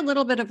actually a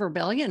little bit of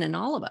rebellion in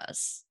all of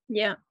us.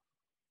 Yeah.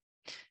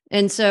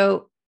 And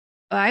so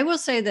I will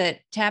say that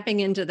tapping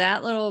into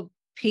that little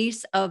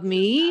piece of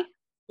me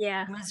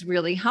was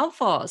really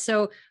helpful.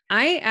 So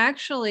I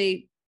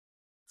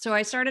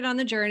started on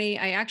the journey.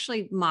 I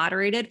actually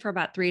moderated for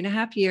about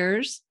 3.5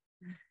 years.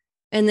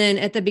 And then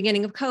at the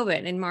beginning of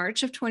COVID in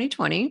March of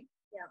 2020,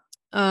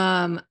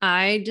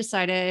 I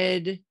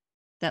decided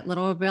that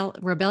little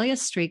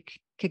rebellious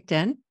streak kicked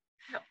in.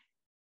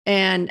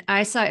 And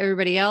I saw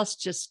everybody else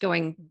just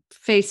going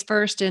face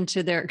first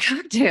into their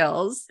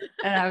cocktails.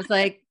 And I was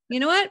like, you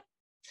know what?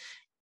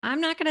 I'm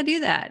not going to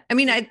do that. I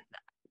mean,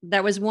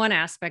 that was one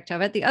aspect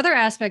of it. The other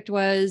aspect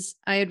was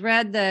I had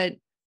read that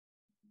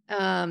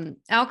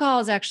alcohol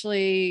is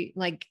actually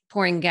like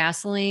pouring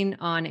gasoline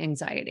on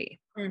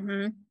anxiety.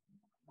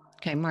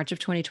 Okay. March of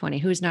 2020.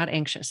 Who's not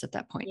anxious at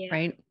that point?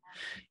 Right.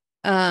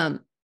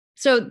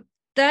 So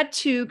that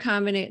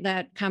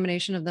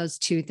combination of those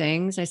two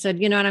things, I said,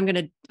 you know what, I'm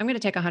going to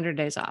take 100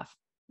 days off,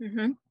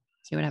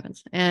 see what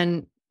happens.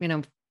 And,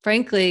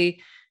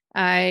 frankly,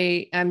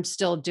 I'm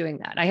still doing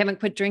that. I haven't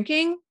quit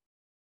drinking.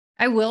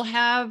 I will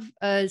have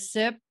a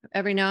sip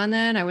every now and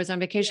then. I was on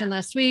vacation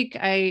last week.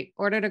 I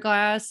ordered a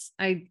glass.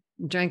 I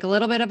drank a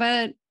little bit of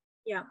it.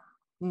 Yeah.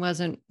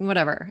 Wasn't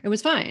whatever. It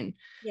was fine.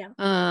 Yeah.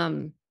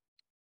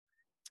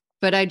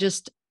 But I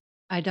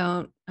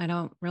don't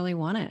really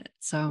want it.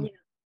 So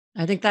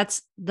I think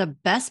that's the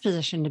best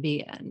position to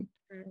be in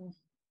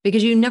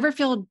because you never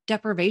feel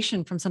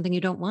deprivation from something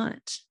you don't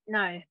want.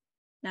 No,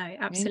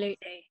 absolutely.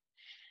 Right?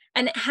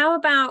 And how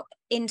about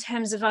in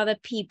terms of other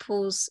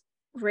people's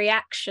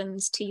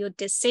reactions to your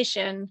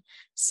decision?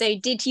 So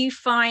did you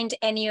find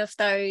any of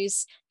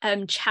those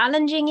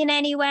challenging in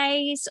any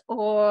ways,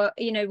 or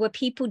were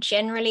people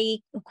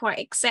generally quite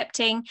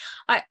accepting?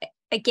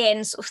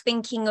 Again, sort of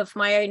thinking of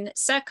my own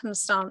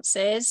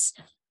circumstances,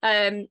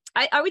 I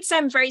would say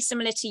I'm very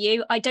similar to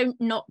you. I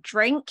don't not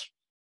drink,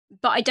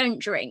 but I don't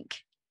drink.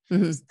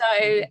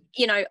 So,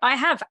 I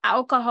have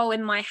alcohol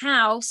in my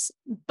house,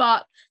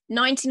 but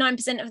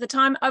 99% of the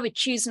time I would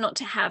choose not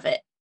to have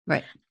it.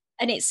 Right.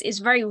 And it's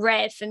very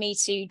rare for me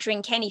to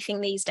drink anything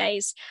these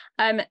days.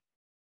 I'm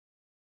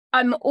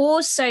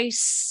also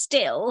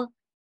still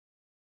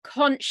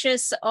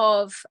conscious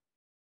of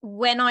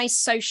when I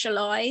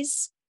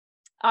socialize,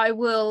 I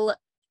will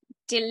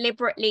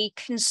deliberately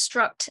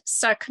construct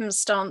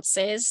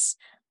circumstances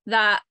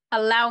that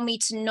allow me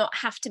to not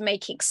have to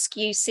make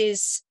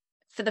excuses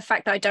for the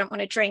fact that I don't want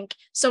to drink.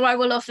 So I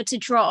will offer to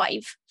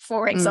drive,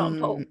 for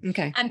example,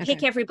 and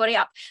pick everybody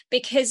up,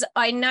 because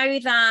I know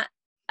that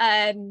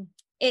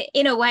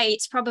in a way,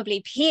 it's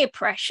probably peer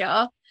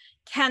pressure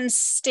can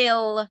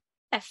still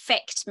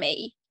affect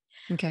me.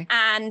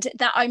 And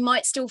that I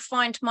might still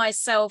find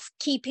myself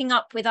keeping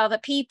up with other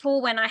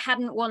people when I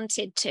hadn't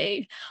wanted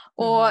to.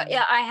 Or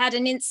I had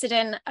an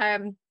incident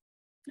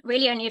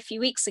really only a few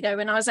weeks ago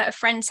when I was at a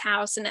friend's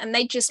house, and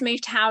they just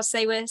moved house.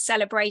 They were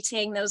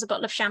celebrating. There was a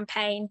bottle of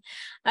champagne.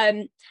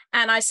 And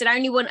I said, I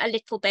only want a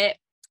little bit.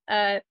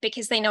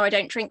 Because they know I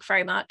don't drink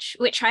very much,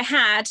 which I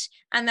had.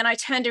 And then I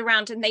turned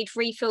around and they'd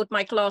refilled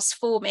my glass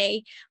for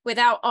me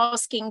without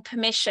asking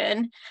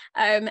permission.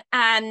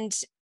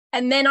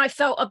 And then I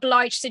felt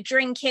obliged to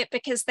drink it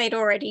because they'd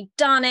already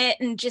done it.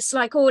 And just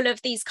like all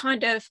of these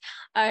kind of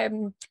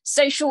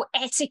social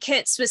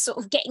etiquettes were sort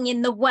of getting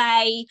in the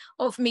way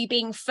of me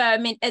being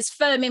firm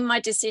in my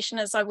decision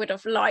as I would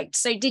have liked.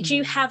 So did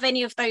you have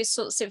any of those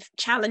sorts of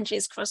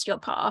challenges cross your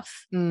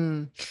path?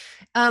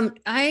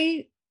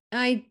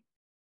 I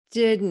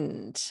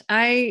didn't.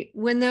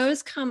 When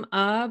those come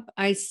up,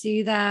 I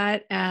see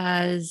that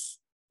as,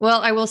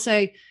 well, I will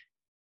say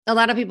a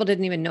lot of people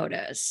didn't even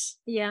notice.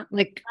 Yeah.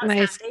 Like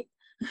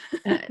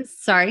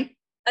sorry.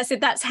 I said,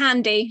 that's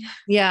handy.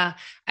 Yeah.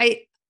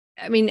 I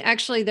mean,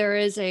 actually there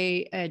is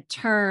a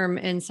term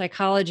in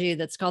psychology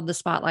that's called the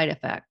spotlight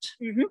effect,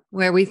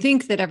 where we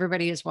think that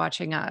everybody is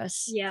watching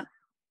us. Yeah.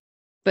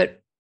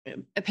 But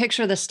a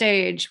picture of the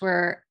stage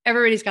where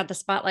everybody's got the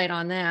spotlight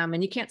on them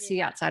and you can't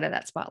see outside of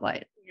that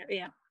spotlight.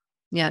 Yeah.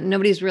 Yeah.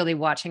 Nobody's really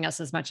watching us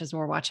as much as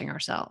we're watching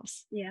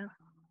ourselves. Yeah.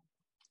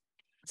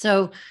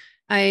 So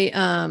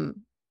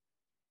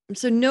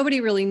so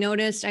nobody really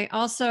noticed. I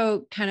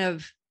also kind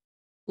of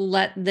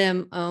let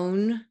them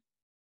own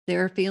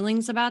their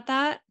feelings about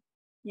that.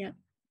 Yeah.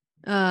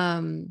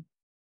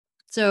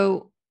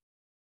 So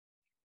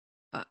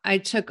I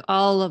took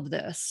all of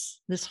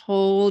this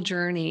whole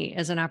journey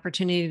as an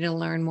opportunity to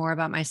learn more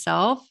about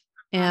myself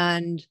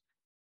and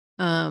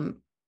kind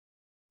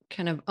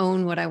of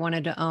own what I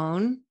wanted to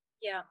own.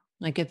 Yeah.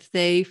 Like if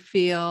they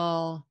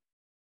feel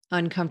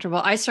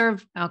uncomfortable, I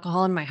serve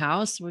alcohol in my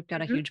house. We've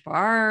got a huge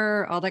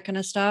bar, all that kind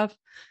of stuff.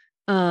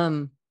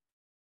 I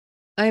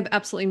have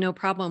absolutely no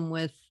problem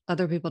with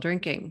other people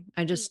drinking.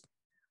 I just,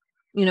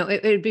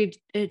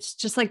 it's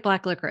just like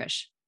black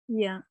licorice.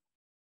 Yeah.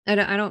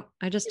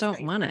 I just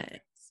don't want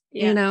it,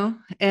 Yeah.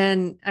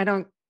 and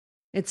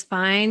it's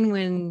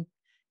fine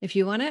if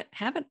you want it,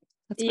 have it.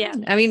 That's Yeah.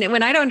 fine. I mean,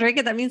 when I don't drink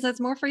it, that means that's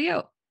more for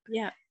you.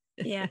 Yeah.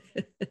 Yeah.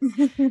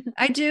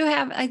 I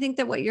think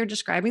that what you're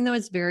describing though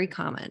is very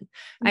common.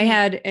 I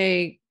had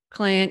a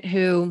client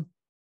who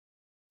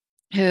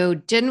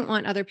didn't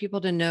want other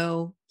people to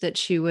know that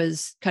she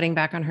was cutting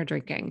back on her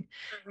drinking.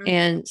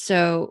 And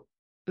so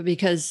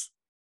because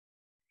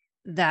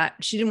that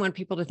she didn't want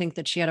people to think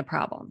that she had a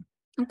problem.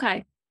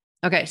 Okay.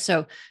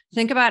 So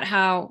think about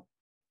how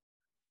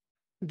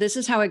this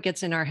is how it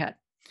gets in our head.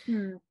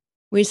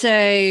 We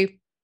say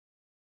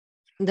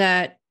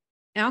that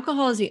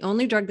alcohol is the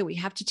only drug that we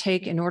have to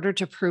take in order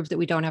to prove that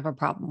we don't have a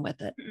problem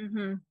with it.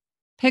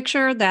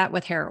 Picture that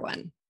with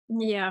heroin.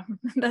 Yeah.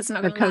 That's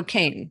not or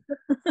cocaine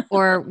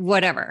or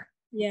whatever.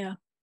 Yeah.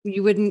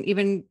 You wouldn't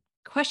even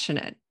question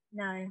it.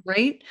 No.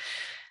 Right.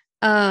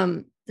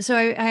 So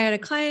I had a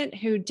client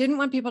who didn't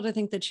want people to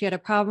think that she had a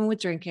problem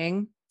with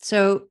drinking.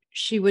 So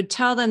she would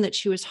tell them that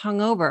she was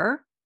hungover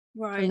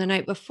from the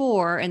night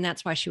before, and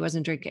that's why she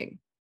wasn't drinking.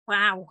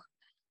 Wow.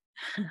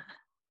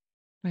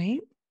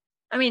 Right.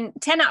 I mean,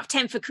 10 out of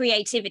 10 for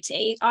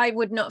creativity. I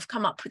would not have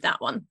come up with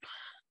that one.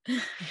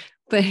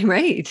 But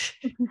right.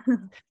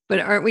 But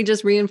aren't we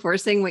just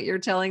reinforcing what you're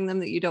telling them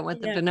that you don't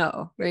want them to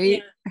know?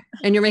 Right. Yeah.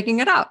 And you're making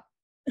it up.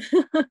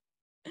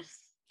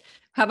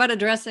 How about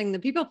addressing the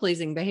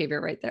people-pleasing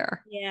behavior right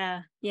there?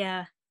 Yeah.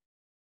 Yeah.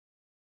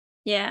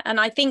 Yeah. And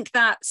I think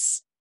that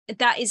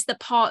is the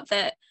part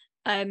that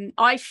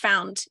I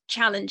found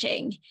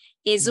challenging,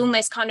 is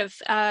almost kind of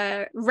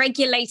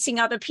regulating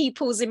other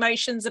people's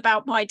emotions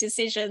about my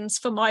decisions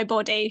for my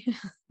body.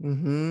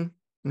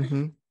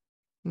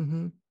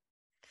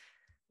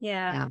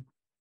 Yeah.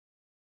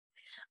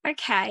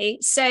 Okay.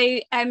 So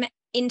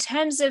in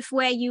terms of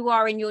where you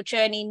are in your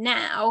journey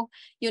now,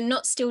 you're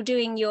not still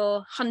doing your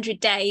 100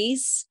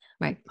 days.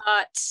 Right.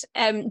 But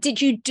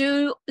did you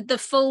do the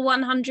full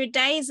 100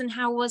 days, and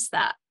how was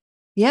that?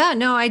 Yeah,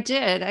 no, I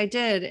did.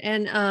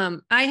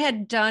 And I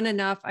had done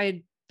enough.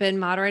 I'd been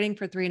moderating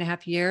for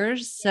 3.5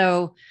 years.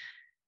 So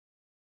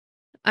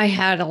I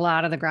had a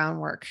lot of the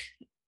groundwork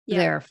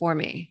there for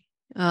me.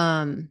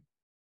 There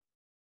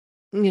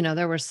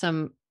were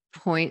some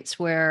points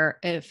where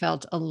I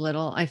felt a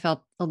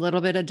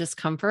little bit of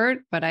discomfort,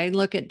 but I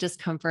look at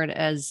discomfort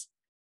as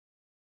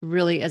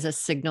really as a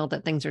signal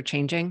that things are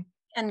changing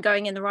and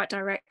going in the right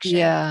direction.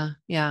 Yeah.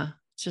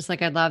 It's just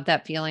like, I love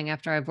that feeling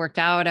after I've worked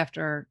out,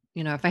 after,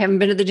 if I haven't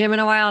been to the gym in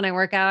a while and I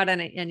work out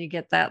and you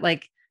get that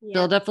like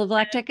buildup of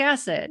lactic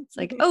acid. It's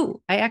like,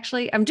 oh,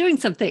 I'm doing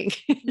something.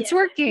 It's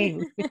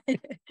working.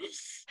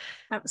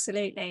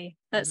 Absolutely.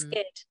 That's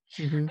good.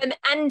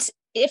 And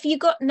if you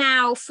got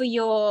now for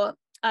your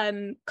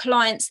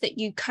clients that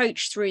you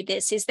coach through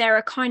this, is there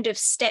a kind of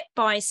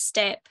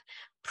step-by-step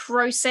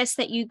process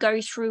that you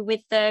go through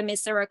with them?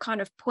 Is there a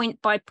kind of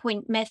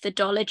point-by-point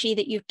methodology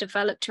that you've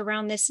developed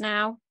around this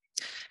now?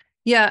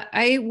 Yeah,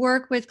 I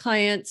work with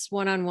clients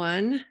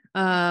one-on-one.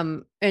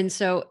 And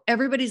so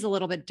everybody's a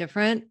little bit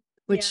different,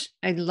 which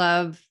I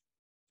love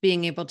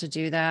being able to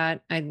do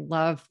that. I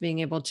love being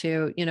able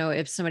to,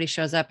 if somebody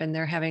shows up and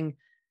they're having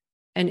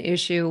an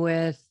issue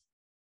with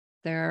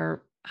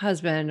their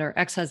husband or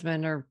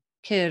ex-husband or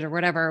kid or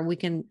whatever, we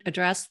can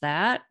address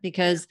that,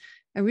 because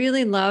I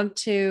really love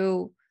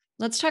to,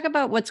 let's talk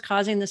about what's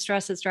causing the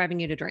stress that's driving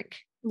you to drink.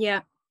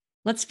 Yeah.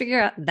 Let's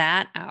figure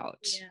that out.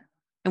 Yeah.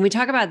 And we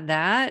talk about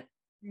that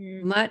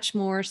much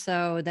more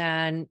so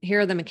than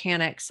here are the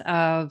mechanics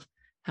of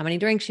how many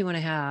drinks you want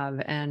to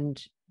have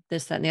and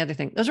this, that, and the other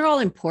thing. Those are all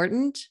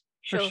important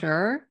for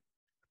sure.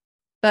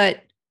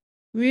 But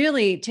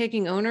really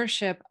taking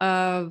ownership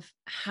of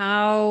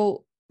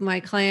how my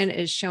client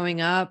is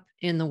showing up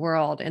in the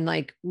world and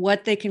like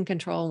what they can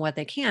control and what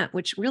they can't,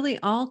 which really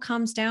all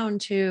comes down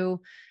to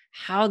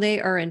how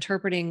they are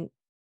interpreting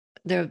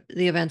the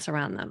events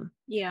around them.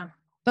 Yeah.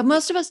 But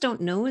most of us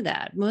don't know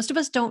that. Most of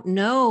us don't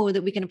know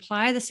that we can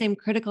apply the same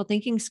critical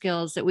thinking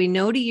skills that we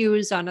know to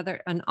use on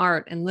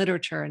art and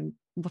literature and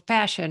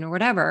fashion or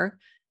whatever,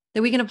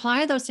 that we can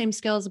apply those same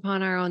skills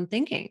upon our own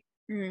thinking.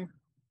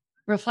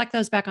 Reflect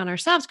those back on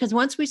ourselves. Because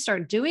once we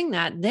start doing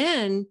that,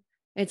 then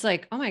it's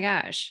like, oh my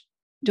gosh,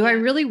 do I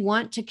really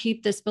want to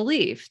keep this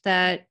belief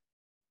that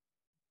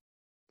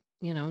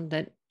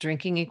that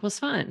drinking equals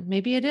fun.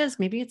 Maybe it is,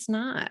 maybe it's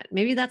not.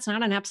 Maybe that's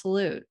not an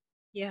absolute.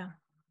 Yeah.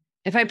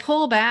 If I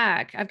pull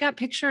back, I've got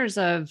pictures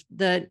of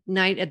the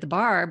night at the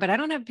bar, but I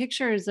don't have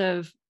pictures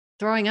of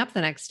throwing up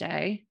the next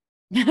day.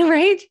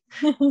 Right?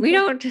 We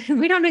don't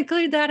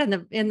include that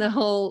in the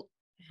whole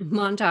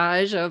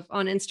montage of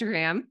on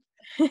Instagram.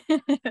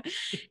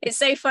 It's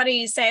so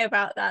funny you say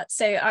about that.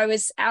 So I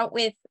was out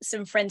with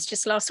some friends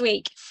just last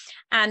week,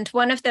 and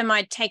one of them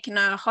I'd taken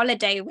a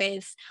holiday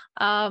with,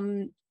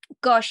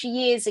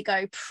 years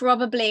ago,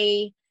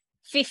 probably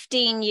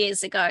 15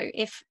 years ago,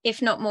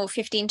 if not more,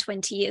 15,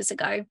 20 years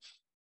ago.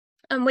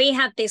 And we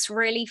had this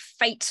really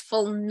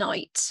fateful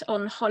night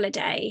on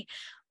holiday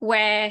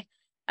where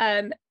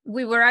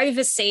we were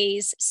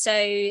overseas.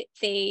 So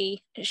the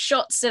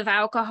shots of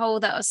alcohol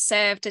that are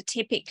served are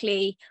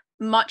typically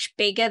much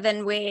bigger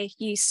than we're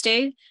used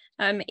to,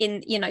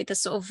 in the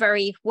sort of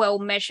very well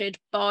measured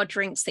bar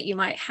drinks that you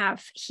might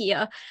have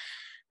here.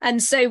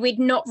 And so we'd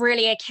not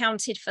really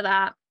accounted for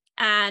that.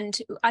 And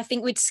I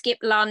think we'd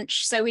skipped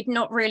lunch, so we'd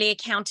not really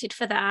accounted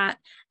for that.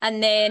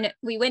 And then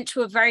we went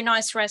to a very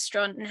nice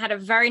restaurant and had a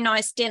very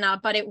nice dinner,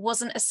 but it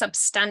wasn't a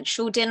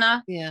substantial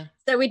dinner. Yeah.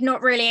 So we'd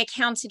not really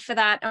accounted for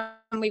that.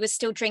 And we were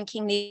still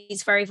drinking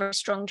these very, very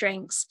strong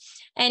drinks.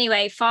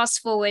 Anyway, fast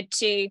forward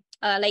to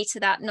later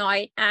that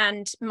night,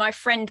 and my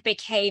friend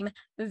became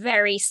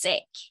very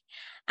sick.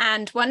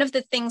 And one of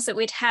the things that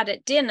we'd had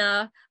at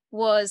dinner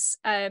was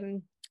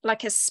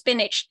like a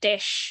spinach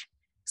dish.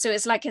 So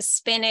it's like a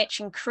spinach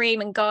and cream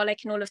and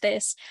garlic and all of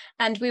this.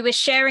 And we were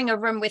sharing a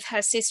room with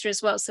her sister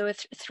as well. So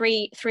with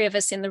three of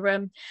us in the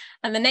room.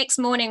 And the next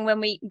morning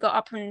when we got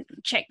up and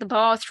checked the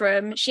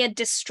bathroom, she had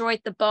destroyed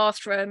the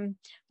bathroom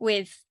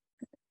with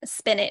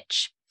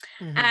spinach.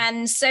 Mm-hmm.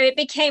 And so it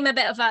became a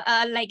bit of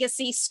a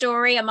legacy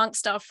story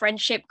amongst our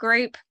friendship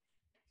group.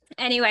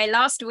 Anyway,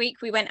 last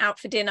week we went out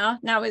for dinner.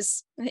 Now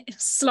as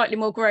slightly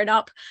more grown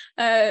up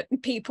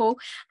people,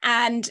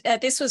 and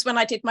this was when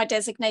I did my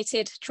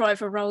designated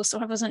driver role, so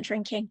I wasn't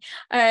drinking.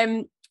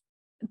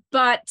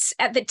 But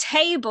at the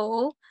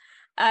table,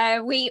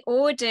 we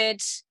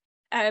ordered.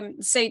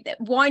 So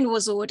wine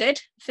was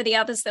ordered for the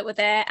others that were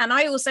there, and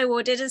I also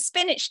ordered a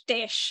spinach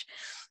dish.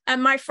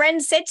 And my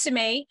friend said to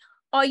me,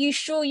 "Are you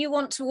sure you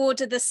want to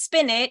order the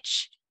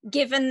spinach,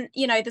 given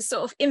the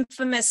sort of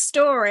infamous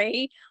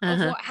story of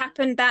what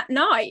happened that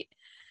night?"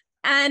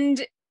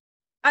 And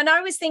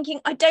I was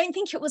thinking, I don't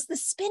think it was the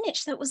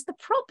spinach that was the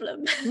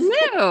problem.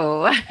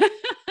 No.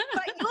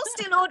 But you're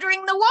still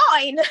ordering the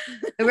wine.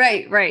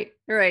 Right.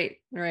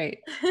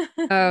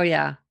 Oh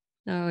yeah.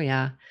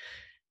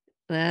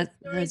 That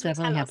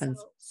definitely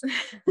happens.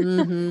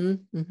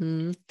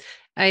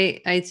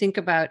 I think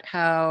about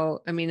how,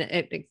 I mean,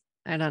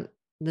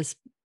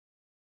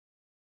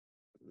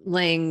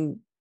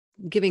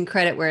 giving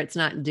credit where it's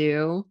not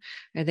due.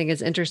 I think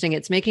it's interesting.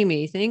 It's making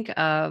me think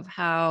of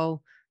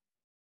how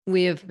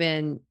we have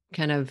been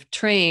kind of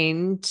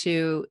trained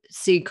to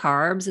see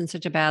carbs in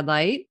such a bad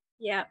light.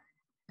 Yeah.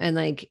 And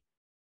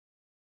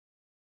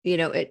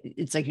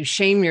it's like you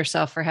shame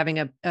yourself for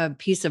having a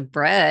piece of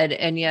bread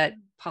and yet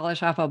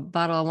polish off a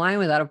bottle of wine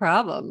without a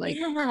problem. Like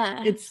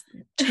it's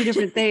two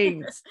different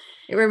things.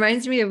 It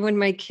reminds me of when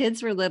my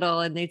kids were little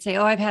and they'd say,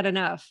 "Oh, I've had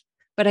enough,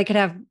 but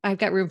I've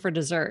got room for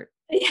dessert."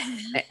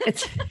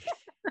 It's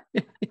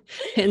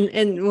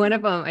and one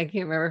of them, I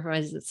can't remember if it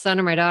was my son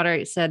or my daughter,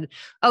 he said,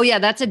 "Oh yeah,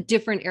 that's a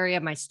different area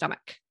of my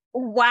stomach."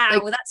 Wow,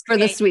 that's for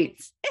the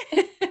sweets.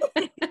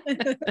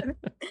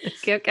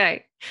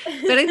 Okay.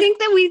 But I think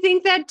that we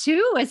think that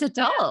too as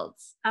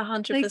adults.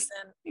 100%.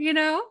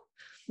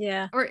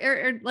 Yeah.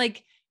 Or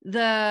like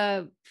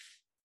the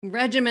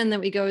regimen that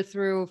we go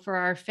through for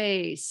our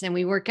face, and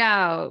we work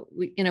out,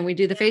 we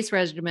do the face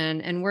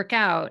regimen and work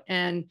out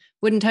and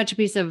wouldn't touch a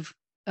piece of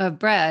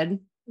bread.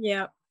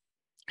 Yeah.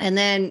 And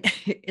then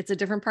it's a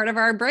different part of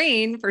our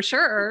brain for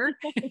sure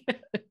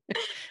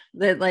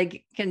that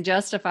can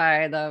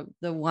justify the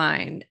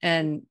wine,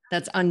 and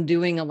that's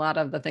undoing a lot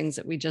of the things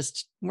that we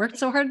just worked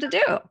so hard to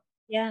do.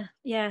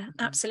 Yeah,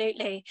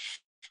 absolutely.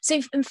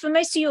 So for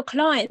most of your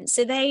clients,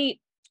 are they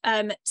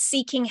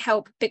seeking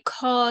help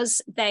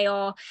because they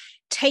are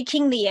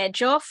taking the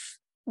edge off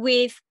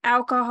with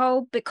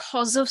alcohol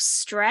because of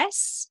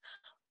stress?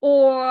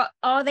 Or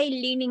are they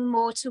leaning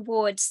more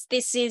towards,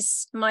 this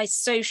is my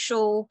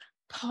social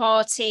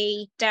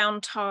party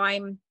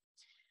downtime?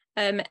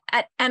 And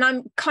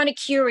I'm kind of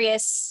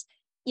curious,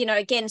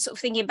 again, sort of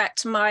thinking back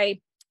to my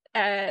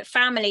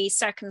family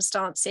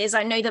circumstances.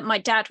 I know that my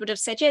dad would have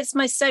said, "Yeah, it's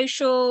my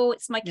social,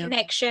 it's my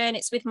connection,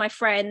 it's with my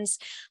friends."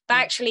 But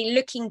actually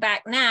looking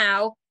back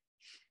now,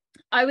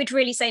 I would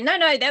really say, no,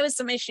 there was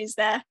some issues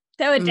there.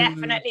 There were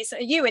definitely, so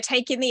you were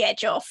taking the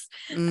edge off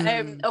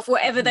of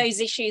whatever those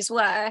issues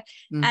were,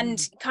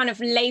 and kind of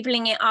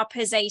labeling it up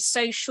as a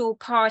social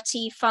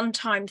party fun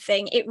time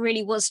thing. It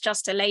really was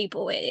just a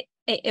label. It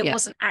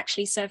wasn't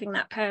actually serving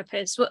that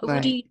purpose. What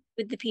do you do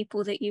with the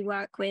people that you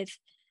work with?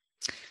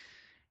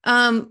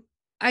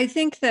 I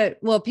think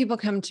that, people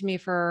come to me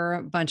for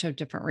a bunch of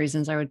different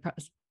reasons. I would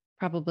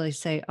probably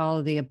say all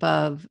of the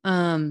above.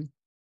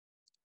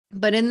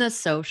 But in the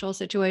social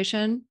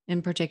situation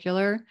in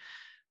particular,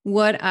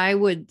 what I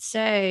would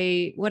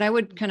say, what I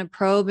would kind of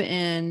probe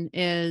in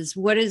is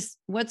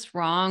what's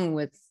wrong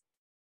with,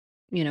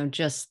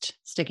 just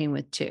sticking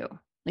with two.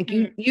 Like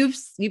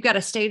you've got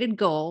a stated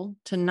goal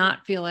to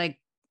not feel like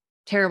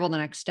terrible the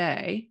next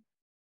day.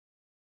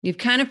 You've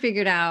kind of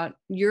figured out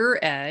your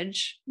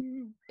edge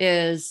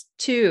is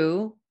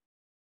 2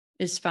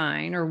 is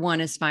fine, or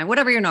 1 is fine,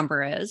 whatever your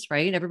number is,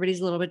 right? Everybody's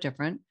a little bit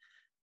different,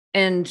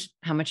 and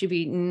how much you've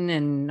eaten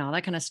and all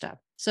that kind of stuff.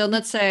 So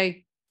let's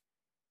say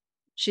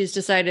she's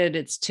decided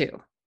it's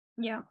 2.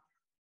 Yeah.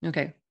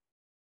 Okay.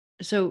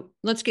 So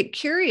let's get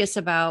curious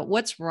about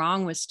what's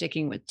wrong with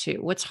sticking with 2.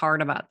 What's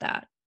hard about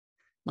that?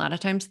 A lot of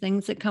times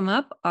things that come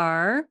up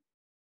are,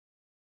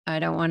 I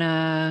don't want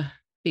to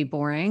be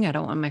boring. I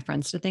don't want my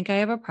friends to think I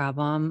have a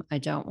problem. I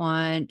don't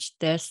want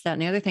this, that,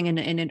 and the other thing.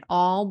 And it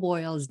all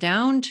boils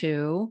down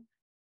to,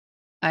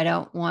 I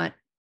don't want,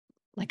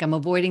 like, I'm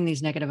avoiding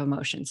these negative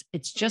emotions.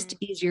 It's just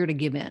easier to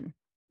give in.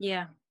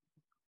 Yeah.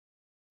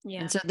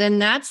 Yeah. And so then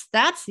that's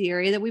the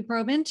area that we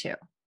probe into.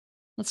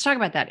 Let's talk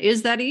about that.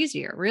 Is that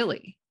easier,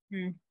 really?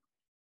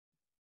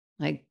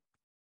 Like,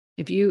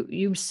 if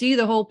you see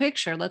the whole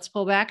picture, let's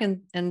pull back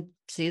and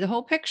see the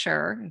whole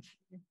picture.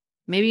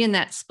 Maybe in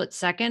that split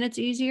second, it's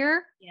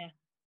easier. Yeah.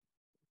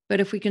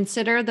 But if we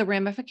consider the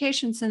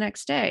ramifications the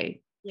next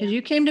day, because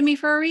you came to me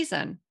for a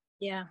reason.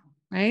 Yeah.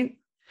 Right.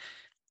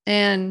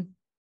 And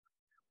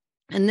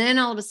then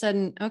all of a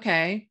sudden,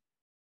 okay,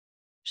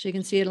 she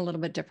can see it a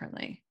little bit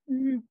differently.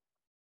 And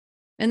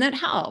that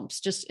helps.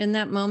 Just in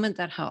that moment,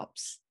 that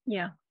helps.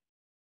 Yeah.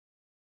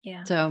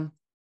 Yeah. So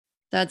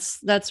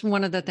that's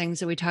one of the things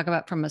that we talk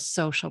about from a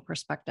social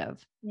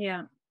perspective.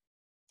 Yeah.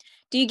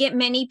 Do you get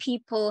many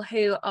people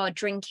who are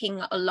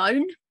drinking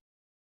alone?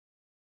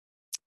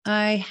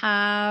 I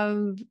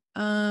have,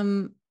 I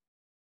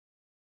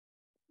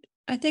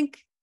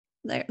think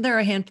there are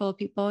a handful of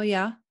people.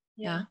 Yeah.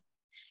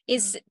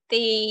 Is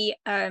the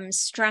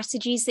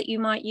strategies that you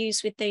might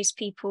use with those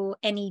people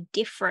any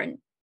different?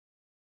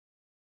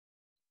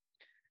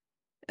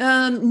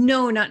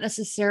 No, not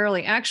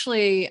necessarily.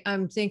 Actually,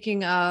 I'm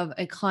thinking of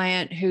a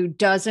client who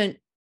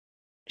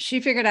she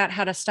figured out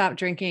how to stop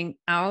drinking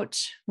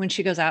out when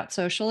she goes out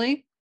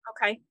socially.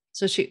 Okay.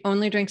 So she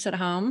only drinks at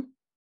home,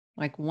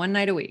 like 1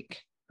 night a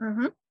week.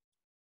 And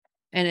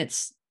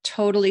it's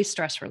totally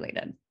stress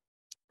related.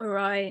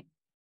 Right.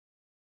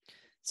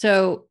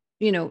 So,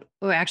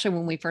 actually,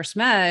 when we first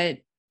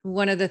met,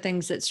 one of the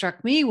things that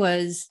struck me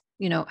was,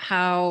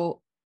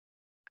 how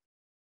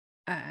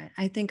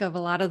I think of a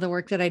lot of the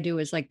work that I do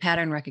is like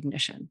pattern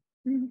recognition.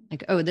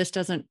 Like, oh, this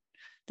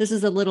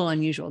is a little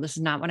unusual. This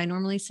is not what I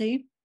normally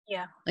see.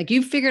 Yeah. Like,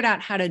 you've figured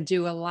out how to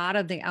do a lot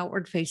of the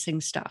outward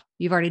facing stuff.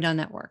 You've already done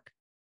that work.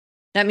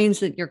 That means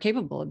that you're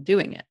capable of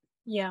doing it.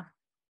 Yeah.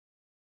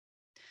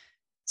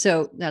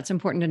 So that's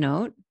important to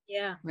note.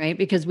 Yeah. Right.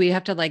 Because we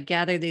have to like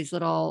gather these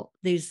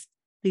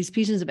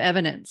pieces of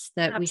evidence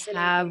that we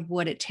have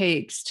what it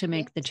takes to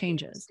make the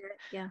changes.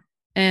 Yeah.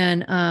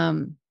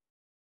 And,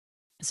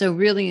 so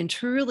really and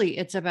truly,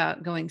 it's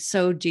about going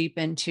so deep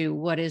into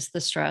what is the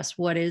stress,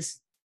 what is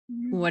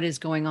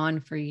going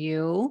on for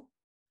you,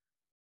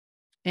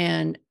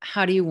 and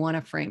how do you want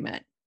to frame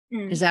it?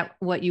 Is that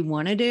what you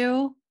want to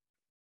do?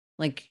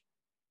 Like,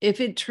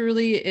 if it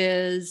truly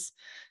is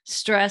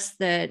stress,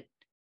 that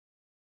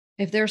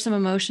if there are some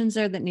emotions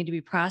there that need to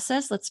be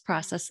processed, let's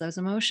process those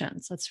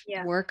emotions. Let's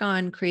work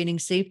on creating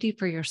safety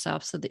for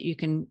yourself so that you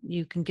can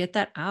get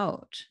that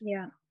out.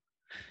 Yeah.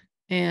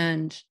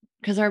 And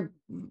because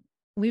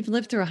we've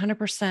lived through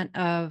 100%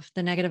 of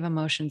the negative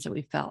emotions that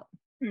we felt.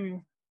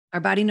 Our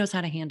body knows how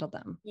to handle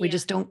them. We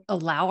just don't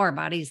allow our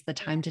bodies the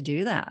time to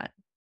do that.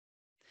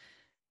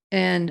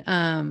 And,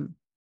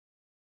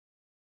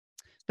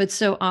 but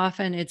so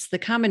often it's the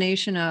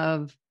combination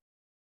of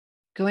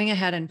going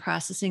ahead and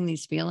processing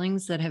these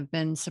feelings that have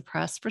been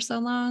suppressed for so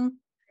long,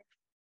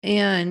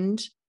 and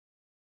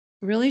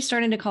really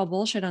starting to call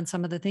bullshit on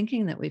some of the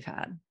thinking that we've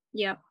had.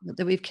 Yeah.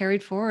 That we've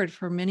carried forward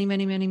for many,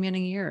 many, many,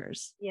 many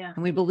years. Yeah.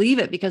 And we believe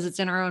it because it's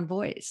in our own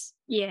voice.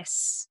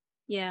 Yes.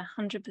 Yeah.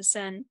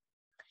 100%.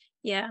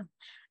 Yeah.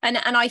 And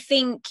I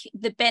think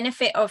the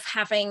benefit of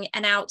having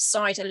an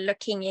outsider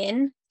looking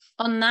in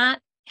on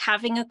that,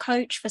 having a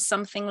coach for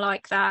something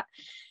like that,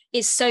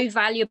 is so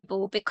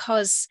valuable,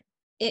 because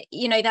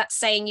that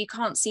saying, you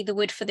can't see the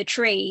wood for the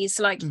trees.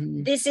 Like,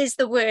 this is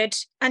the wood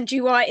and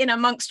you are in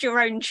amongst your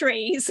own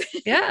trees.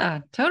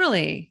 Yeah,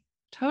 totally.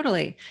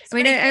 Totally. I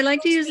mean, I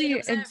like to use the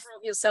observer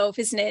of yourself,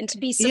 isn't it? And to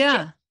be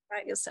subjective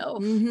about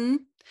yourself.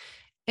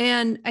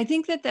 And I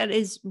think that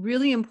is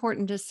really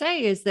important to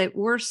say, is that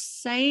we're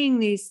saying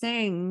these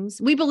things.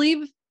 We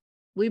believe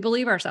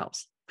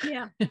ourselves.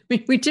 Yeah.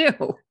 We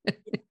do.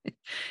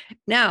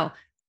 Now,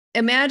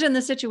 imagine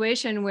the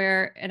situation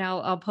where, and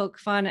I'll poke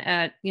fun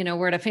at,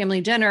 we're at a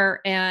family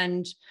dinner,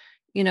 and,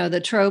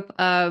 the trope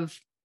of,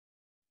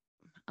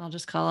 I'll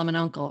just call him an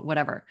uncle,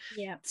 whatever.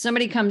 Yeah.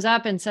 Somebody comes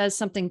up and says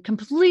something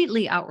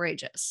completely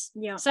outrageous,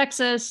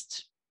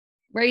 sexist,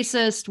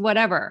 racist,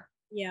 whatever.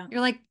 Yeah.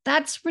 You're like,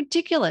 that's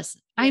ridiculous.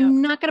 Yeah.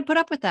 I'm not going to put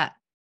up with that.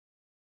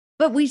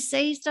 But we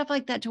say stuff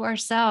like that to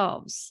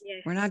ourselves.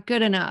 Yes. We're not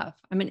good enough.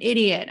 I'm an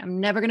idiot. I'm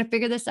never going to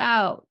figure this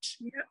out.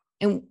 Yeah.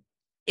 And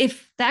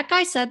if that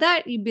guy said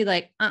that, you'd be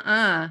like,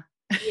 Yeah.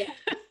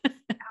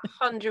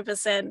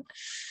 100%.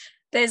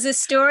 There's a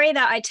story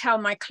that I tell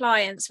my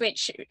clients,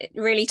 which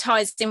really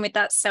ties in with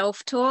that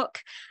self-talk.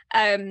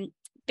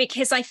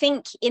 Because I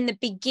think in the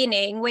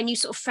beginning, when you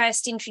sort of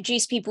first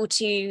introduce people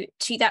to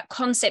that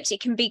concept, it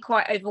can be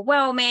quite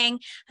overwhelming.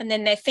 And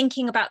then they're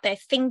thinking about their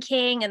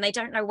thinking and they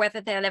don't know whether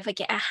they'll ever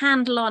get a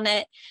handle on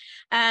it.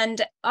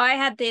 And I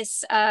had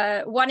this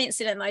one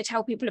incident that I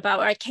tell people about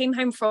where I came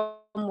home from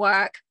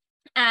work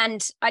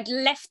and I'd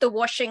left the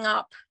washing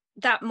up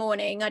that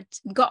morning. I'd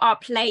got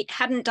up late,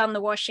 hadn't done the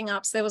washing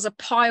up, so there was a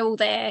pile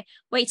there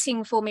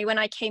waiting for me when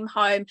I came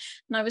home,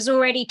 and I was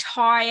already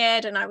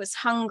tired and I was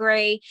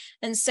hungry.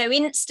 And so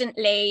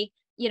instantly,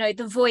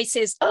 the voice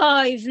is,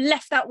 oh, you've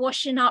left that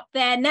washing up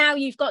there, now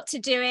you've got to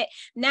do it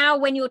now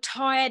when you're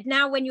tired,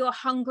 now when you're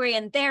hungry.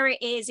 And there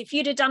it is, if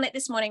you'd have done it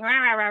this morning, rah,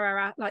 rah, rah, rah,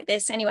 rah, like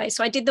this. Anyway,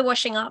 so I did the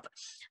washing up.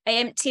 I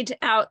emptied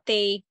out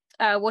the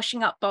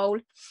washing up bowl,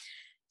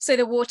 so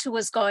the water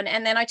was gone.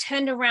 And then I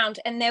turned around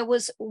and there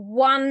was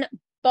one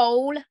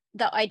bowl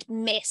that I'd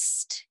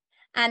missed.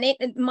 And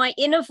my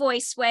inner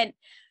voice went,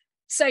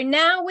 so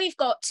now we've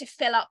got to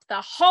fill up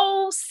the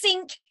whole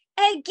sink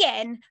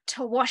again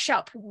to wash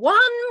up one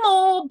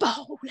more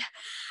bowl.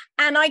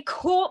 And I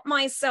caught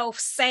myself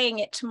saying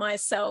it to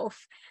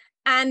myself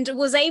and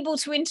was able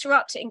to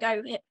interrupt it and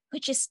go, we're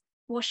just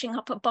washing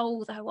up a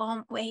bowl though,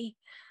 aren't we?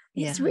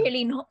 It's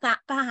really not that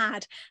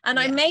bad. And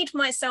I made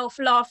myself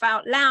laugh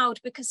out loud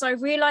because I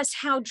realized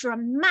how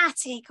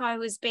dramatic I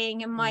was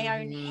being in my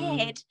own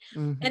head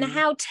and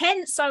how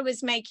tense I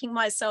was making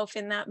myself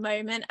in that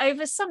moment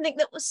over something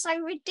that was so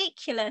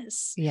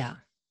ridiculous. Yeah.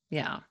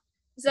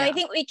 So I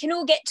think we can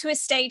all get to a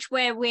stage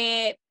where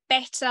we're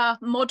better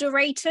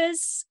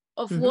moderators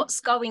of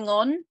what's going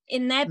on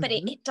in there, but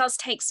it does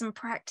take some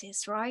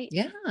practice, right?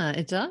 Yeah,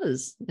 it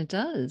does.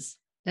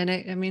 And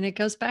I mean, it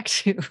goes back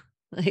to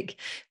like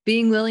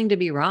being willing to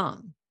be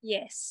wrong.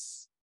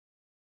 Yes.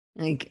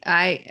 Like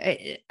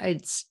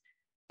it's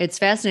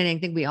fascinating. I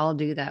think we all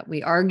do that.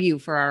 We argue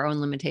for our own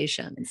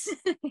limitations.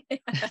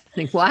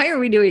 Like, why are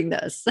we doing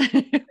this?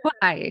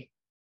 Why?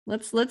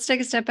 Let's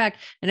take a step back.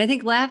 And I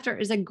think laughter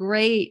is a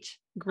great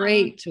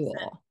 100%.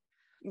 tool.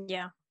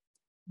 Yeah.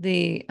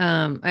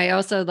 I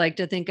also like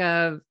to think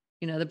of,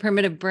 the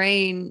primitive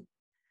brain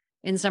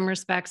in some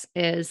respects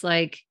is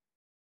like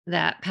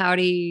that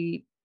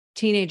pouty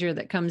teenager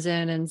that comes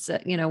in and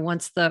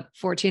wants the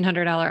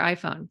 $1,400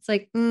 iPhone. It's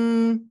like,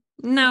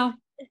 no.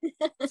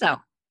 So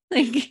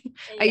like,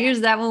 I use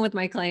that one with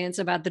my clients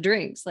about the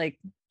drinks. Like,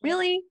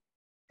 really?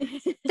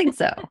 I think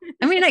so.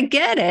 I mean, I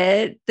get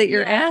it that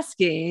you're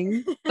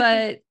asking,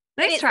 but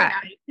nice try.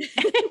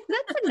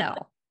 That's a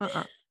no.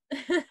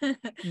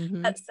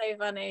 That's so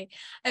funny.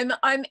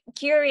 I'm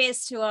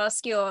curious to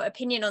ask your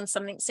opinion on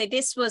something. So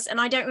this was,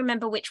 and I don't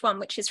remember which one,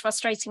 which is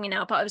frustrating me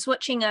now, but I was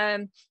watching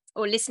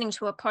or listening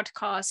to a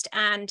podcast,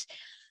 and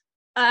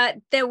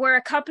there were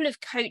a couple of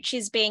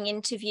coaches being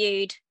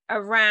interviewed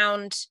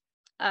around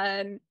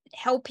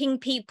helping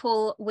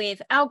people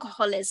with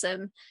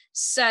alcoholism.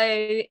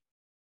 So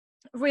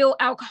real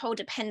alcohol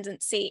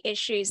dependency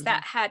issues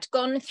that had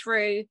gone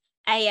through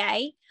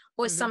AA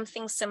or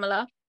something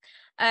similar.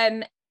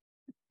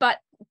 But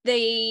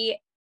the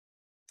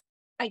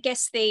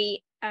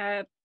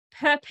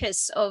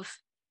purpose of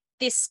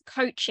this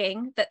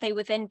coaching that they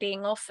were then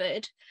being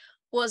offered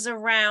was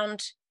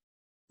around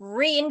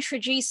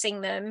reintroducing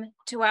them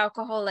to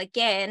alcohol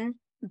again,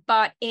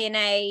 but in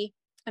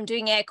I'm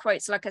doing air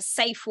quotes, like a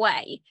safe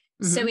way.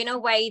 So in a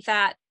way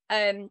that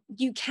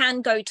you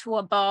can go to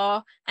a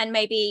bar and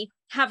maybe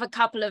have a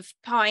couple of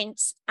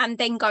pints and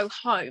then go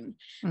home.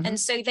 And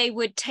so they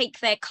would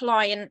take their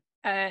client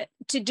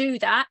to do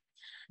that.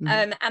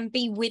 And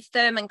be with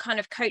them and kind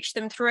of coach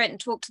them through it and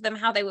talk to them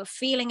how they were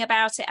feeling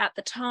about it at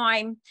the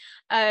time.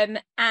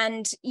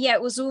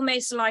 It was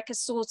almost like a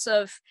sort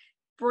of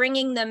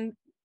bringing them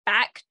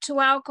back to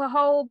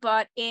alcohol,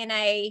 but in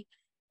a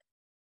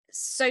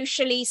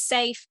socially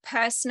safe,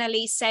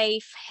 personally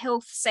safe,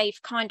 health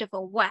safe kind of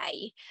a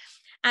way.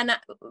 And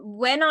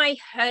when I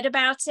heard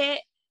about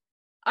it,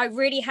 I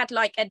really had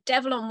like a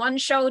devil on one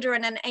shoulder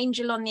and an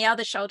angel on the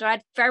other shoulder. I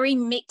had very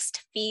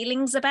mixed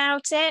feelings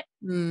about it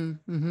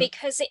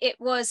because it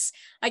was,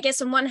 I guess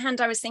on one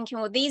hand, I was thinking,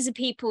 well, these are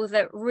people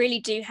that really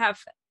do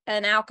have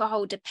an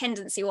alcohol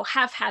dependency or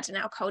have had an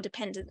alcohol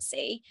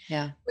dependency.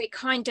 Yeah. We're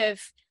kind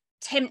of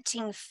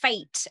tempting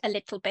fate a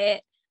little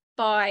bit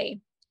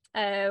by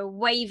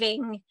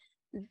waving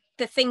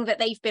the thing that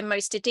they've been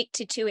most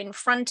addicted to in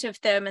front of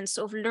them and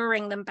sort of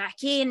luring them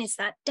back in. Is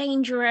that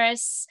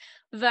dangerous?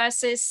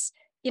 Versus,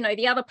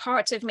 the other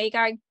part of me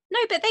going, no,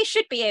 but they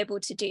should be able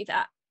to do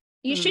that.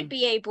 You should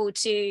be able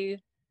to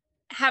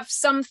have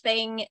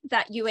something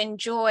that you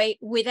enjoy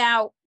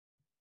without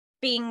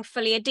being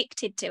fully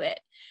addicted to it.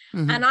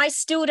 And I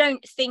still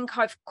don't think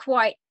I've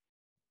quite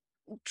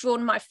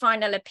drawn my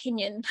final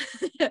opinion.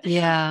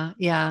 Yeah.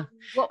 Yeah.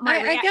 What my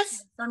I reaction guess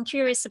is. I'm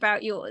curious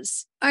about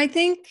yours. I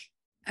think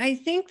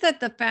that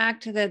the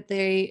fact that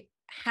they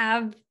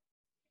have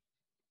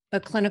a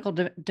clinical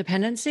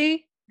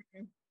dependency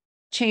Mhm.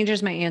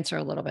 changes my answer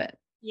a little bit.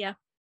 Yeah.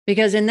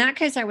 Because in that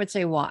case, I would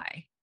say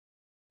why.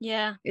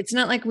 Yeah. It's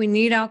not like we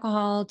need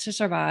alcohol to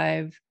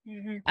survive.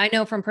 Mm-hmm. I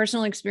know from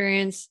personal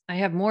experience, I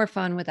have more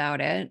fun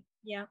without it.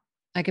 Yeah.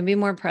 I can be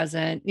more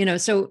present,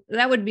 so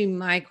that would be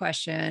my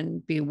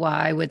question, be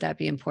why would that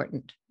be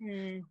important?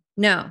 Mm.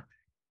 Now,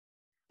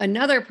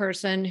 another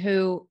person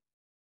who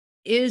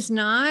is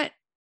not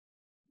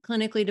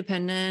clinically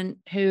dependent,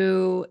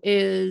 who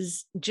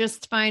is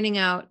just finding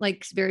out,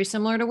 like very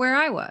similar to where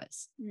I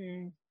was,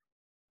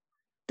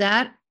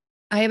 that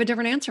I have a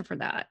different answer for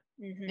that.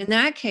 Mm-hmm. In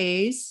that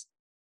case,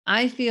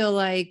 I feel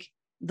like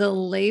the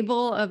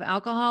label of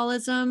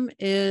alcoholism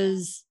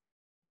is,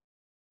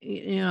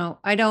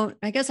 I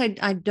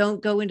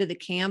don't go into the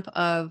camp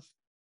of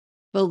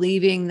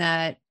believing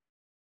that.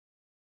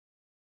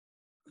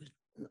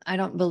 I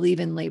don't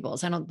believe in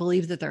labels. I don't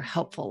believe that they're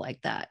helpful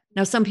like that.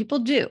 Now, some people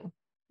do.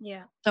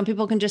 Yeah. Some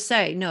people can just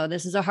say, no,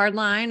 this is a hard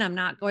line. I'm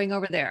not going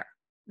over there.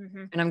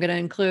 Mm-hmm. And I'm going to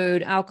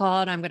include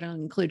alcohol, and I'm going to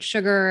include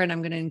sugar, and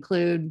I'm going to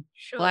include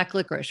black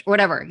licorice, or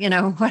whatever,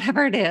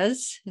 whatever it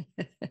is.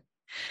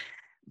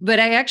 But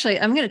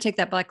I'm going to take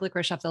that black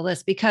licorice off the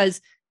list, because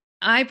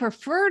I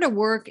prefer to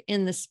work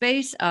in the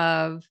space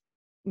of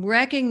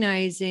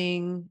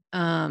recognizing,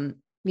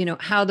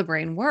 how the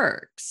brain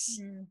works.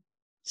 Mm-hmm.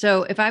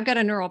 So if I've got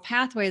a neural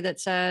pathway that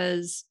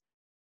says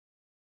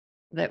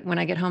that when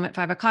I get home at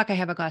 5:00, I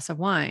have a glass of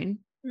wine,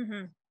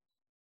 Mm-hmm.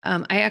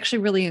 I actually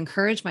really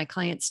encourage my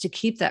clients to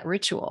keep that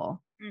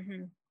ritual,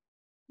 Mm-hmm.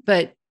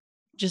 but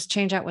just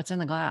change out what's in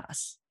the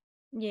glass.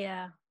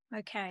 Yeah.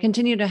 Okay.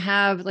 Continue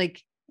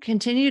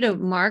to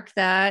mark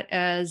that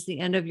as the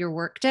end of your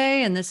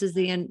workday. And this is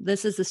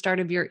the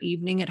start of your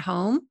evening at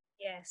home.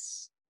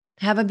 Yes.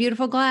 Have a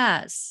beautiful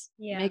glass.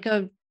 Yeah. Make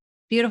a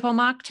beautiful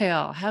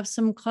mocktail. Have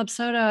some club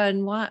soda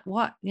and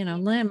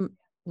lime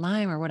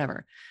or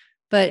whatever.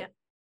 But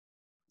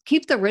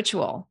keep the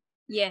ritual.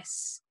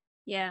 Yes.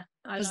 Yeah.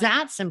 Because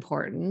that's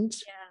important.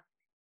 Yeah.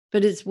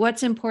 But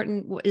what's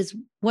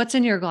what's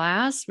in your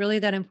glass really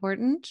that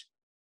important?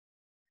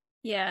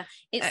 Yeah.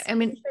 It's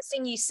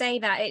interesting you say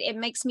that. It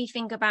makes me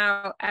think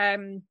about,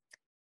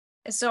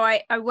 so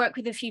I work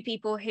with a few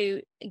people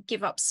who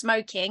give up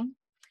smoking.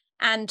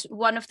 And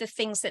one of the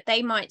things that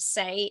they might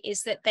say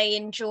is that they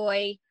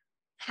enjoy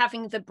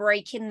having the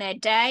break in their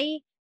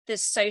day, the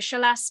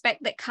social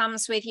aspect that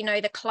comes with,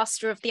 the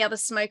cluster of the other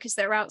smokers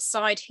that are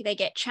outside who they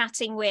get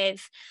chatting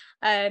with.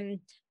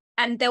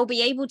 And they'll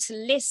be able to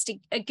list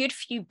a good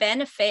few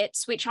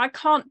benefits, which I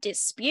can't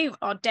dispute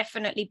are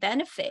definitely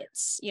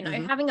benefits.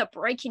 Mm-hmm. Having a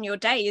break in your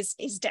day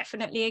is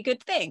definitely a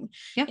good thing.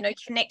 Yeah.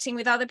 Connecting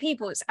with other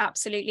people is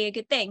absolutely a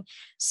good thing.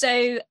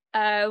 So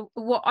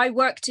what I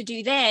work to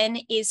do then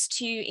is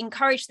to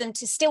encourage them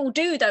to still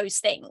do those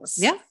things.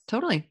 Yeah,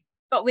 totally.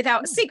 But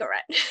without a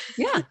cigarette.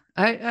 Yeah,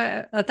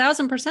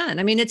 1,000%.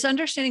 I mean, it's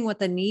understanding what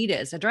the need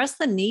is. Address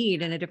the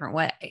need in a different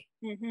way.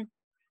 Mm-hmm.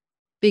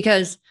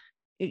 Because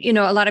a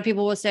lot of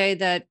people will say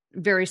that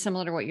very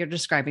similar to what you're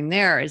describing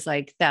there is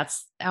like,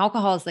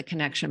 alcohol is the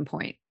connection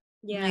point.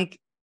 Yeah. Like,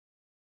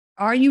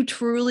 are you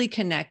truly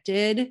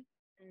connected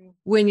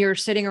when you're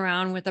sitting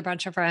around with a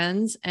bunch of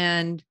friends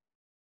and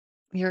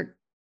you're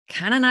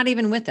kind of not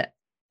even with it?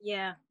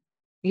 Yeah.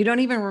 You don't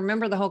even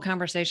remember the whole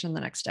conversation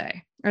the next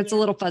day, or it's a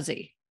little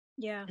fuzzy.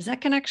 Yeah. Is that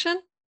connection?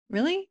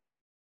 Really?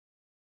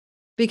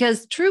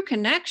 Because true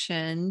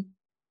connection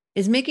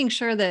is making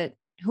sure that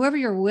whoever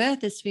you're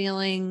with is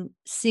feeling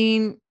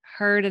seen,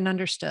 heard, and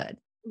understood.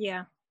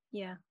 Yeah.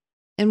 Yeah.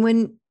 And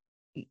when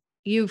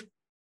you've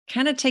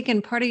kind of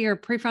taken part of your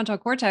prefrontal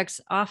cortex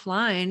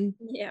offline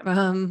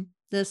from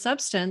the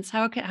substance,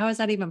 how is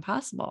that even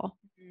possible?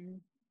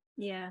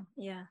 Yeah.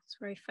 Yeah. It's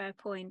a very fair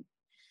point.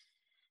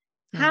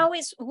 Yeah. How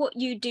is what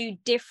you do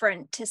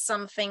different to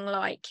something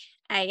like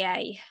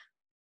AA?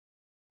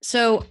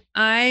 So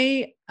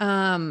I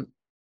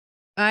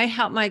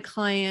help my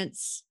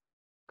clients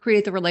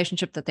create the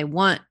relationship that they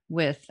want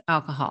with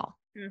alcohol.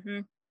 Mm-hmm.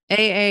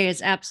 AA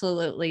is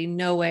absolutely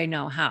no way,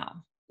 no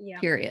how. Yeah.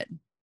 Period.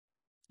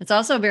 It's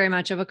also very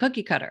much of a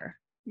cookie cutter.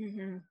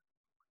 Mm-hmm.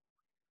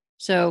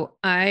 So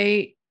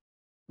my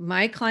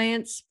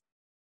clients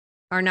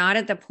are not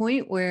at the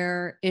point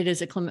where it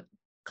is a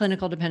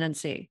clinical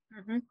dependency.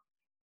 Mm-hmm.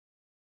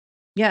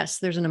 Yes,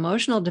 there's an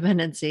emotional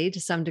dependency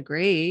to some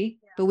degree,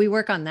 but we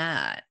work on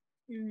that.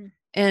 Mm-hmm.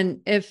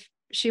 And if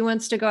she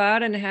wants to go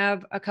out and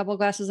have a couple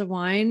glasses of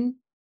wine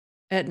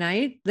at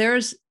night,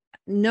 there's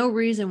no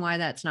reason why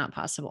that's not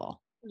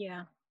possible.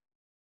 Yeah.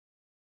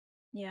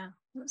 Yeah,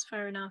 that's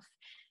fair enough.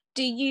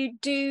 Do you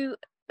do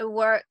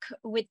work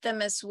with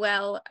them as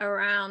well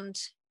around,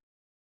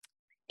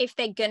 if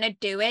they're going to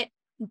do it,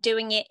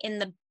 doing it in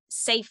the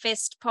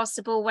safest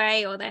possible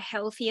way or the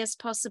healthiest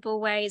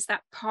possible way? Is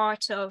that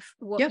part of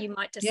what you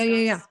might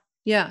discuss?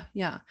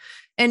 Yeah.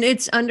 And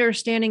it's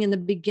understanding in the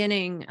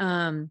beginning,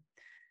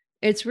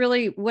 it's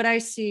really what I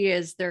see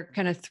is there are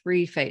kind of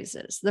three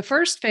phases. The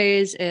first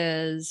phase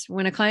is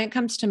when a client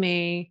comes to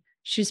me,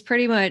 she's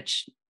pretty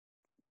much,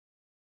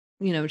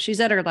 she's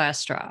at her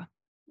last straw.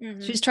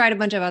 Mm-hmm. She's tried a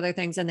bunch of other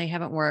things and they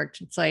haven't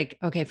worked. It's like,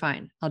 okay,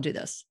 fine, I'll do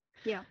this.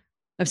 Yeah.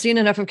 I've seen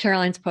enough of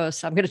Caroline's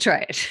posts. I'm going to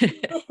try it.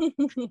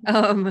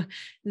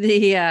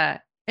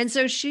 And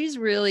so she's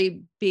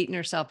really beaten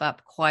herself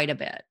up quite a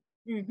bit.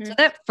 Mm-hmm. So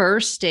that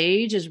first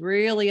stage is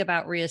really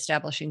about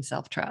reestablishing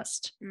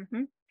self-trust.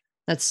 Mm-hmm.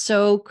 That's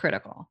so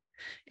critical.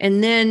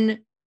 And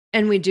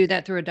we do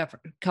that through a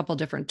couple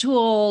different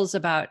tools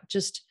about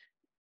just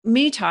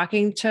me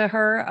talking to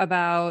her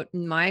about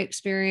my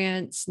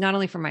experience, not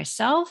only for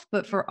myself,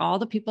 but for all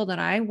the people that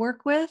I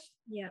work with.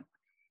 Yeah.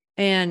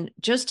 And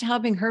just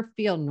helping her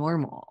feel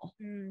normal.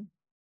 Mm.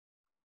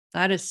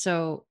 That is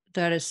so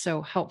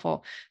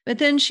helpful. But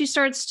then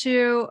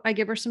I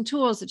give her some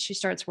tools that she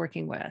starts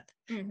working with,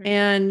 mm-hmm.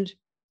 and,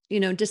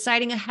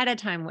 deciding ahead of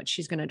time what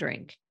she's going to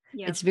drink.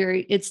 Yeah.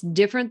 It's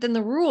different than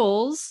the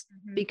rules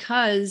mm-hmm.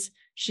 because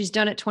she's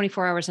done it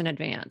 24 hours in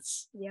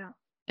advance. Yeah.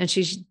 And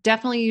she's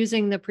definitely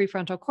using the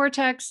prefrontal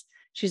cortex.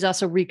 She's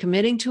also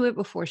recommitting to it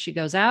before she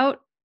goes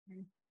out.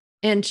 Mm-hmm.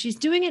 And she's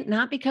doing it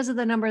not because of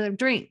the number of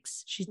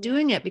drinks. She's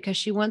doing it because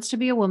she wants to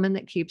be a woman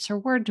that keeps her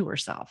word to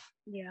herself.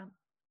 Yeah.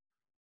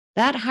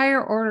 That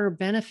higher order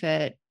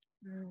benefit,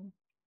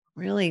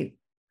 really,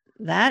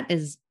 that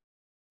is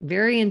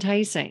very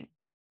enticing.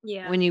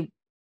 Yeah. When you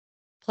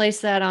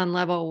place that on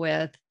level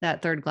with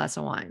that third glass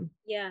of wine.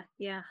 Yeah.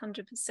 Yeah.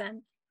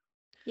 100%.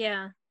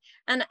 Yeah.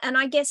 And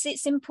I guess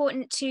it's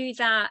important too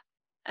that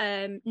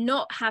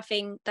not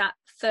having that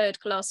third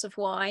glass of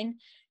wine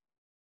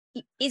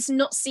is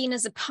not seen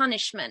as a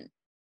punishment.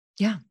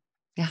 Yeah.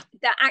 Yeah.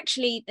 That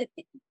actually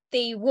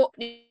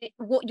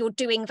what you're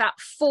doing that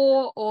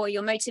for, or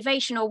your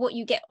motivation, or what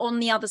you get on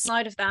the other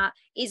side of that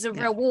is a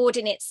reward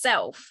in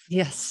itself.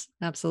 Yes,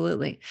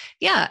 absolutely.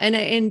 Yeah.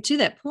 And to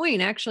that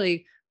point,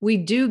 actually, we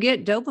do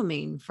get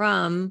dopamine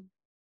from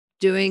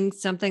doing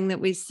something that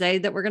we say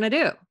that we're going to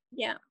do.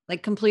 Yeah.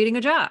 Like completing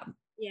a job.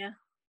 Yeah.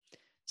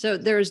 So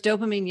there's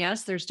dopamine.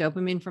 Yes, there's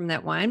dopamine from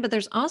that wine, but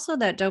there's also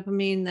that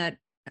dopamine that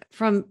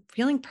from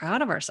feeling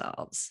proud of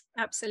ourselves.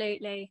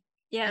 Absolutely.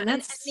 Yeah.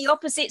 And the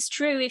opposite's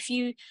true. If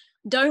you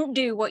don't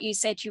do what you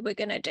said you were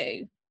going to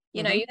do,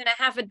 you're going to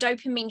have a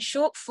dopamine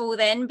shortfall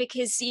then,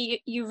 because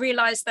you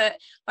realize that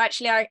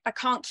actually I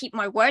can't keep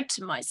my word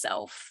to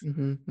myself.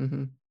 Mm-hmm,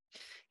 mm-hmm.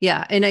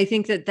 Yeah. And I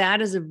think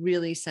that is a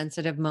really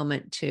sensitive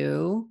moment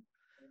too,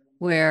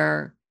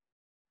 where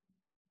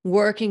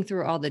working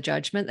through all the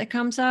judgment that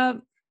comes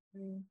up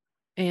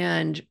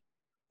and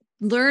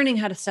learning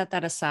how to set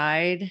that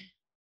aside,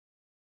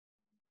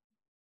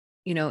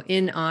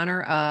 in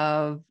honor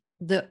of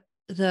the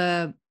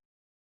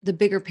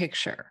bigger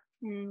picture,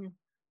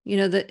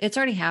 that it's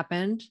already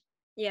happened.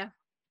 Yeah.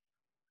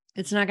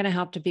 It's not going to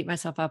help to beat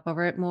myself up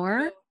over it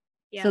more.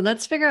 Yeah. So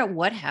let's figure out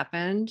what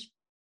happened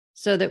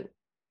so that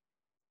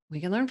we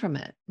can learn from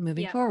it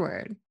moving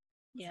forward.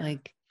 Yeah.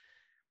 Like,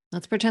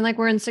 let's pretend like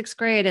we're in 6th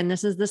grade and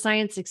this is the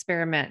science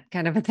experiment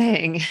kind of a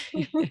thing.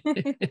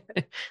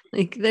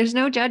 Like, there's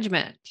no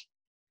judgment.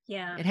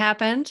 Yeah. It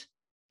happened.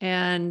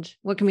 And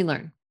what can we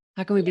learn?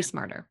 How can we be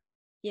smarter?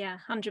 Yeah,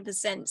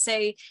 100%.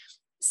 So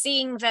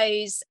seeing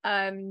those,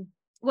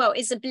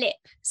 is a blip,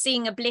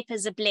 seeing a blip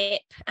as a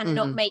blip and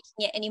not making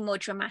it any more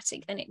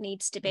dramatic than it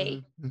needs to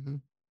be. Mm-hmm.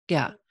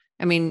 Yeah.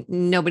 I mean,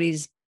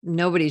 nobody's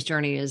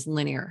journey is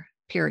linear,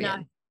 period.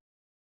 No.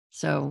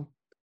 So,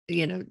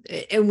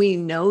 and we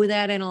know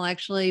that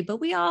intellectually, but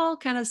we all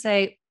kind of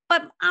say,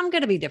 but I'm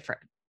going to be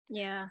different.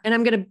 Yeah. And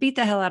I'm going to beat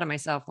the hell out of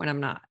myself when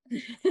I'm not.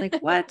 Like,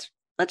 what?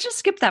 Let's just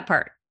skip that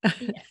part.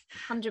 Yeah,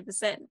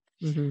 100%.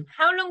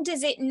 How long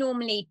does it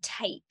normally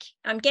take?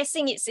 I'm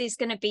guessing it's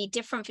going to be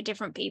different for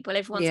different people.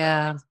 Everyone's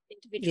got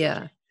individual.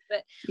 Yeah.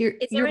 But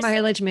your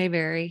mileage may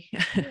vary.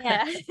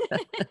 Yeah.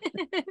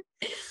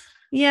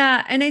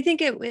 Yeah. And I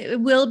think it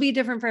will be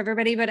different for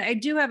everybody, but I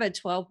do have a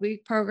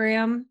 12-week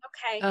program.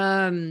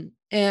 Okay.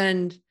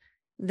 And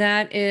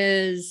that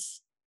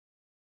is,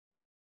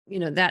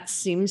 that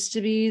seems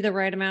to be the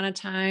right amount of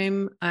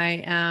time.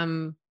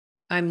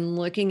 I'm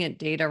looking at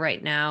data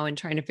right now and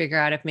trying to figure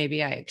out if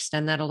maybe I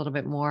extend that a little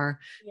bit more,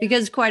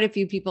 because quite a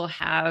few people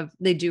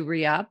they do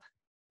re-up.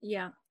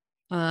 Yeah.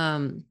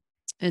 And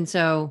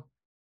so,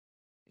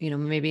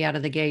 maybe out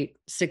of the gate,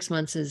 6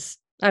 months is,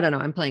 I don't know,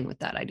 I'm playing with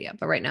that idea,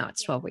 but right now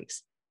it's 12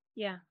 weeks.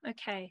 Yeah.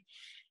 Okay.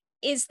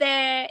 Is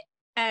there,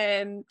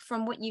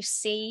 from what you've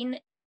seen,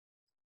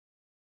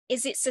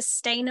 is it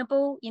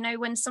sustainable?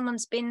 When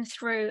someone's been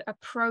through a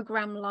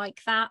program like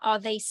that, are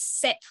they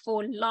set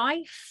for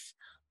life,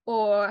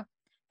 or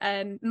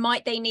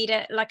might they need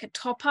a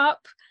top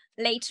up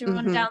later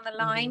on down the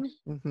line?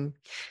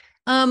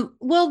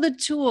 Well, the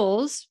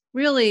tools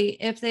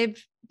really, if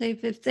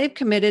they've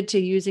committed to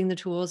using the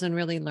tools and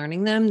really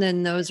learning them,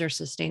 then those are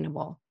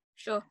sustainable.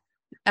 Sure.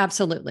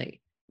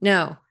 Absolutely.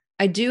 Now,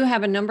 I do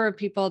have a number of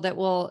people that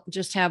will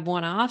just have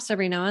one-offs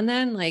every now and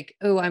then, like,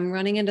 oh, I'm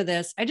running into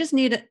this. I just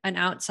need an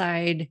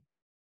outside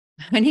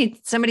I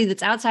need somebody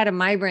that's outside of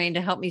my brain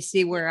to help me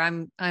see where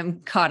I'm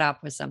caught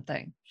up with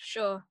something.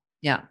 Sure.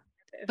 Yeah.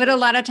 But a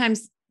lot of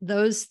times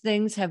those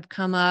things have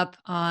come up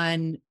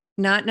on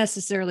not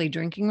necessarily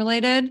drinking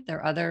related. There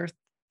are other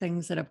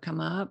things that have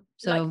come up.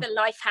 So like the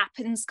life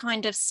happens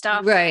kind of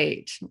stuff.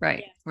 Right.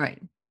 Yeah.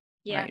 Right.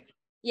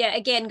 Yeah.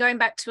 Again, going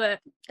back to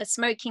a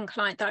smoking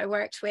client that I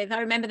worked with, I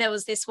remember there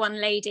was this one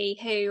lady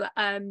who,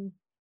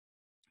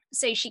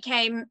 so she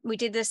came, we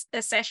did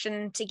a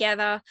session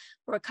together,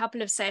 or a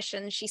couple of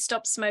sessions. She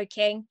stopped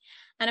smoking.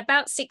 And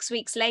about 6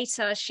 weeks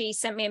later, she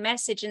sent me a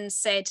message and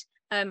said,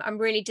 I'm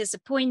really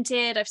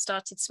disappointed. I've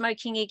started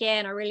smoking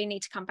again. I really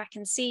need to come back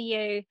and see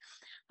you.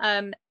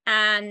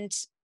 And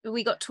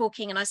we got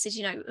talking, and I said,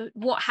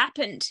 what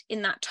happened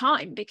in that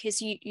time?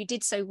 Because you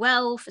did so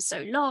well for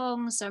so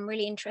long. So I'm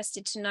really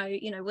interested to know,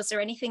 was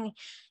there anything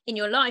in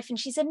your life? And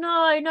she said,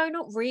 no,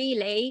 not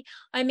really.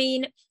 I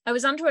mean, I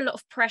was under a lot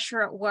of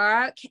pressure at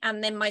work,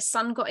 and then my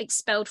son got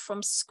expelled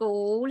from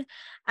school,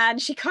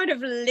 and she kind of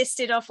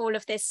listed off all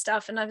of this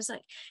stuff. And I was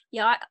like,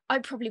 yeah, I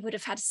probably would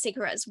have had a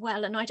cigarette as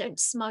well, and I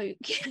don't smoke.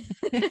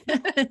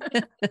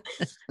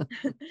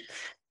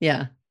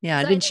 Yeah.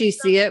 So did she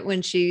see it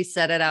when she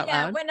said it out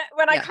loud?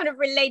 When I kind of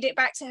relayed it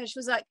back to her, she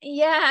was like,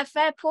 yeah,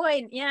 fair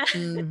point. Yeah.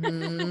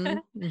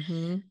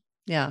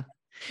 Yeah.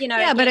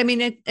 Again, but I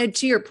mean,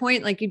 to your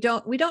point, like we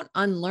don't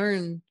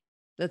unlearn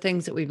the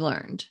things that we've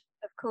learned.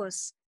 Of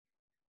course.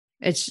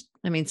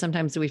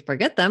 Sometimes we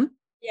forget them.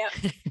 Yeah.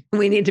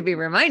 We need to be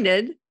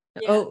reminded.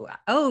 Yeah.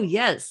 Oh,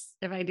 yes.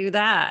 If I do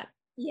that.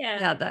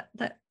 Yeah.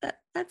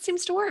 That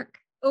seems to work.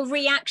 Or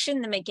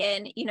reaction them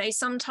again.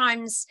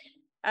 Sometimes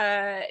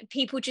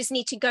people just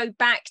need to go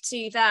back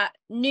to that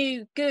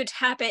new good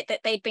habit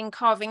that they'd been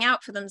carving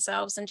out for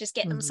themselves, and just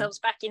get themselves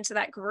back into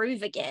that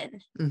groove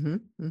again.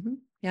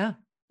 Yeah,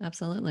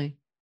 absolutely.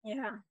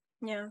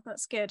 Yeah,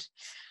 that's good.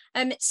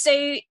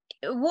 So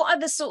what are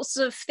the sorts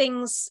of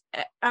things,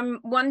 I'm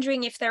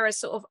wondering if there are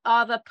sort of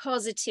other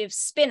positive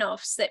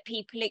spin-offs that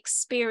people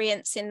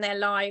experience in their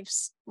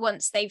lives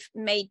once they've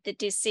made the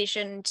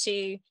decision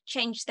to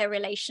change their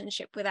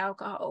relationship with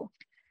alcohol?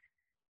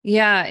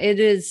 Yeah, it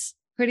is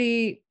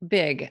pretty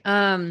big.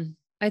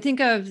 I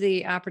think of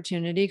the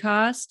opportunity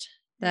cost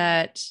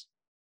that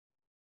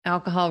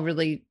alcohol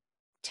really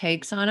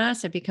takes on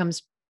us. It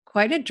becomes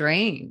quite a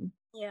drain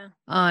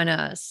on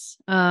us.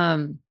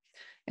 And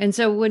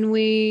so when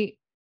we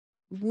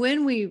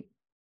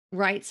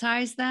right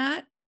size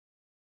that,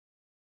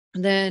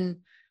 then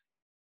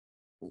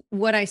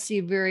what I see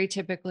very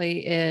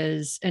typically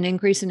is an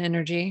increase in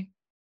energy,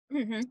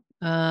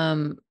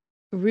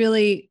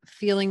 really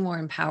feeling more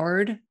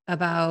empowered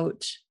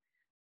about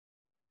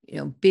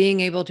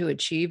being able to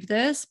achieve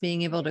this,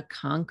 being able to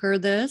conquer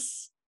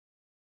this.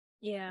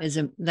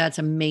 That's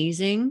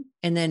amazing.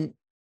 And then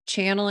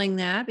channeling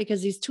that,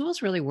 because these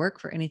tools really work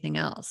for anything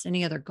else,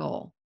 any other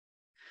goal.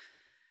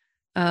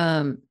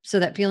 So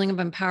that feeling of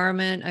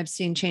empowerment, I've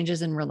seen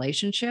changes in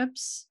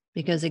relationships,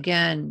 because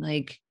again,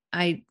 like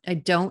I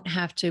don't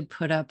have to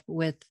put up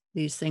with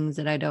these things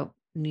that I don't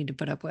need to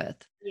put up with.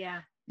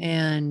 Yeah.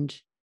 And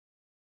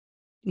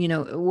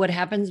what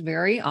happens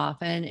very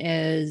often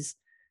is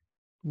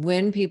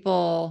when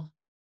people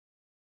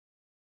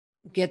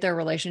get their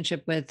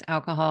relationship with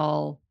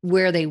alcohol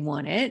where they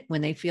want it,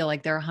 when they feel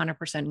like they're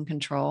 100% in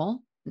control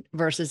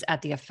versus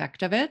at the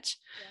effect of it,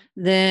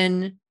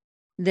 then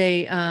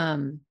they,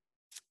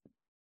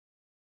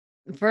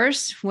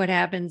 first, what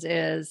happens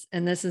is,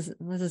 and this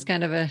is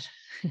kind of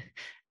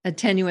a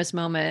tenuous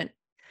moment,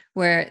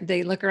 where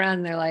they look around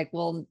and they're like,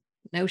 well,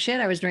 no shit,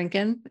 I was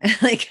drinking.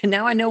 Like,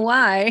 now I know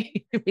why,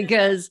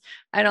 because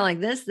I don't like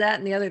this, that,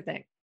 and the other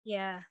thing.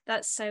 Yeah,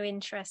 that's so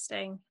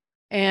interesting.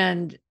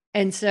 And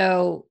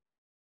so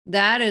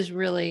that is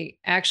really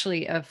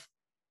actually a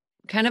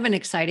kind of an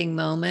exciting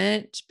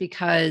moment,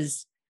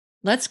 because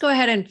let's go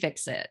ahead and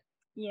fix it.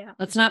 Yeah.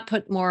 Let's not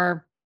put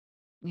more,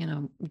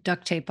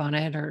 duct tape on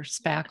it or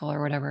spackle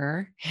or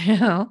whatever,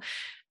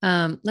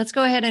 let's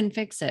go ahead and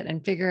fix it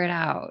and figure it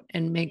out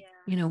and make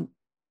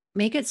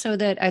it so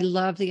that I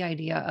love the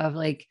idea of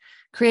like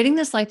creating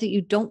this life that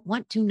you don't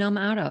want to numb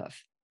out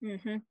of.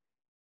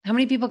 How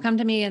many people come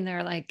to me and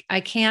they're like, I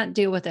can't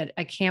deal with it.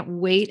 I can't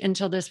wait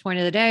until this point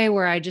of the day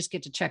where I just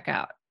get to check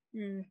out.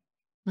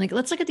 Like,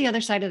 let's look at the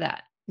other side of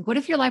that. What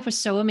if your life was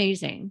so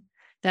amazing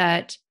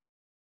that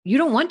you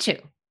don't want to?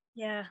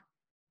 Yeah.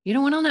 You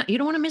don't want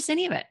to miss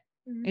any of it.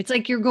 It's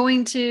like you're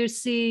going to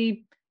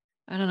see,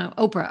 I don't know,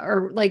 Oprah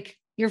or like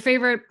your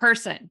favorite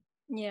person.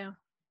 Yeah.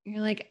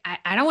 You're like,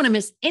 I don't want to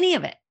miss any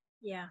of it.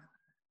 Yeah.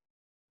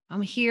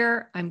 I'm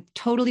here. I'm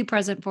totally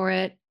present for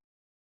it.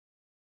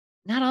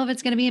 Not all of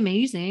it's going to be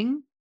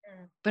amazing,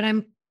 but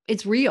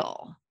it's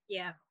real.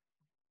 Yeah.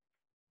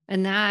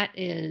 And that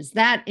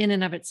in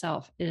and of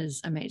itself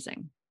is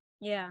amazing.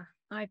 Yeah,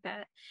 I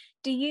bet.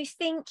 Do you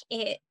think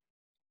it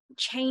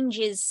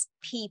changes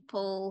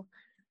people,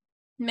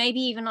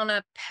 maybe even on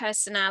a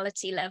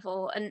personality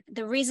level? And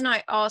the reason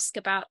I ask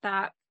about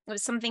that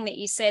was something that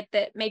you said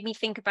that made me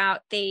think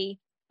about the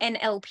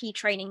NLP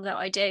training that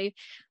I do,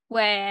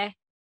 where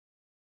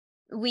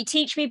we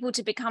teach people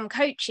to become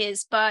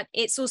coaches, but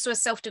it's also a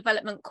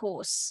self-development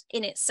course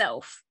in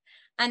itself.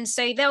 And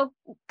so they'll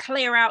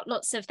clear out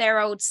lots of their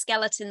old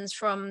skeletons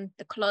from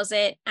the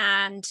closet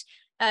and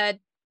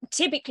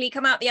typically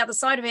come out the other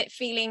side of it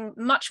feeling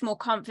much more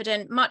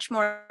confident, much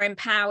more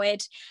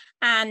empowered.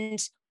 And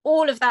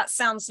all of that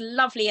sounds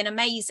lovely and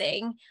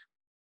amazing.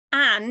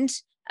 And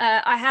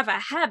I have a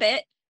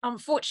habit,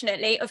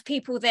 unfortunately, of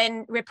people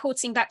then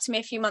reporting back to me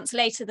a few months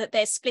later that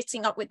they're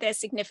splitting up with their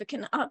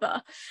significant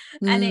other.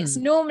 And it's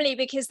normally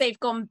because they've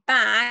gone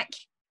back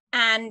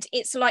and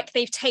it's like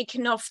they've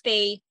taken off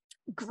the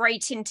grey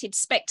tinted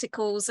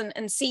spectacles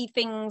and see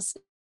things,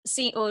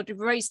 or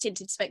rose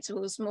tinted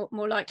spectacles,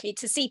 more likely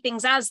to see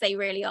things as they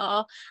really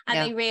are.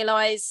 And they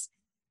realize,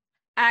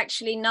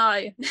 actually,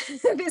 no,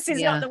 this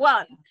is not the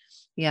one.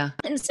 Yeah.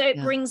 And so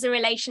it brings the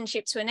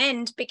relationship to an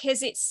end,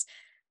 because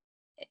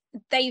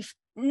they've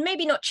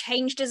maybe not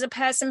changed as a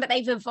person, but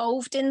they've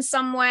evolved in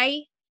some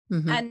way.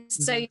 And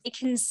so they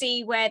can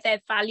see where their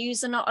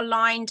values are not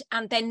aligned,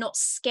 and they're not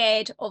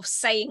scared of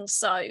saying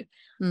so,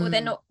 or they're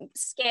not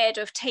scared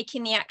of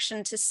taking the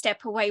action to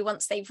step away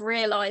once they've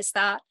realized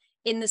that,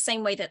 in the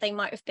same way that they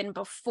might have been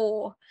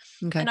before.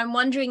 And I'm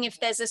wondering if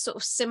there's a sort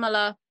of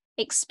similar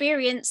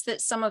experience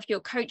that some of your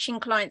coaching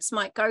clients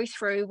might go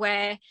through,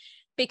 where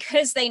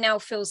because they now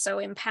feel so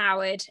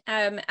empowered,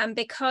 and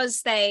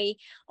because they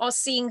are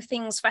seeing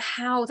things for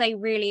how they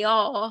really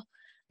are,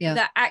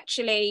 that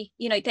actually,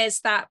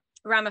 there's that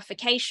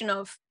ramification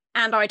of,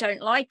 and I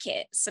don't like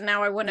it, so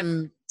now I want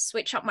to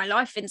switch up my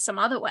life in some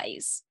other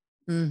ways.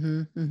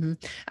 I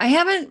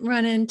haven't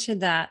run into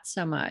that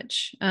so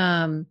much,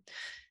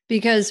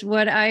 because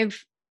what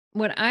I've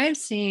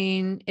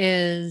seen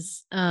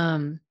is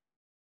that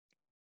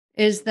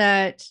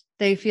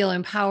they feel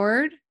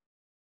empowered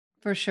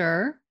for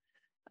sure,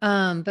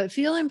 but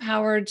feel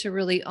empowered to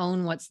really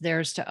own what's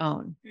theirs to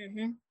own.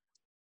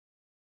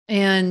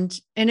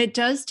 And it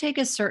does take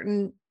a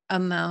certain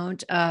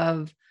amount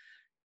of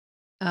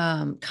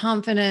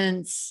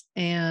confidence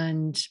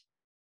and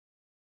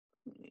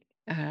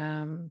I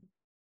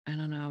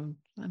don't know,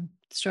 I'm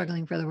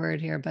struggling for the word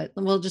here, but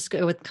we'll just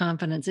go with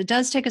confidence. It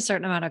does take a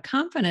certain amount of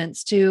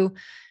confidence to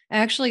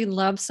actually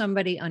love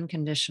somebody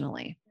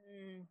unconditionally.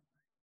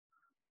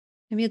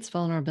 Maybe it's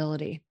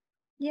vulnerability.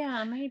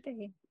 Yeah,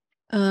 maybe.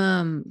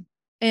 And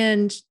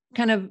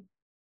kind of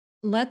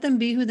let them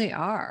be who they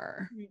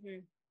are.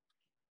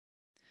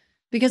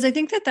 Because I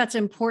think that that's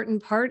an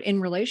important part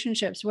in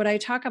relationships. What I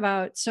talk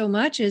about so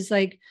much is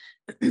like,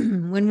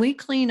 when we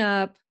clean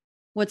up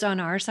what's on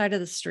our side of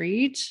the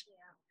street,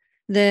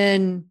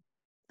 then,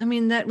 I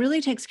mean, that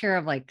really takes care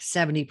of like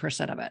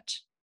 70% of it.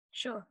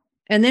 Sure.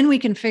 And then we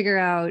can figure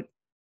out,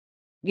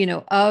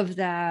 of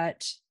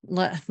that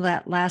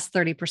last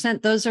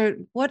 30%, those are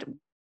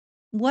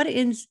what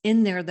is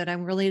in there that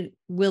I'm really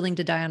willing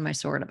to die on my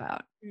sword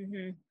about.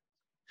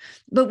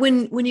 But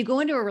when you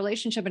go into a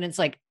relationship and it's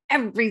like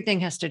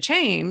everything has to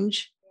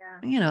change,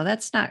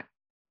 that's not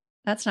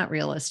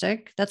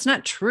realistic. That's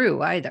not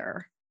true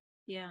either.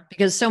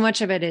 Because so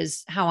much of it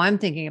is how I'm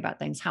thinking about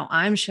things, how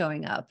I'm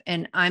showing up,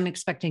 and I'm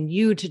expecting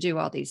you to do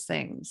all these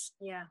things.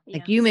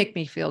 Like, you make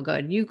me feel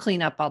good. You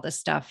clean up all this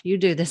stuff. You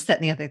do this, that,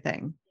 and the other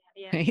thing.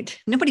 Right?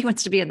 Nobody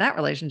wants to be in that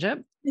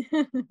relationship.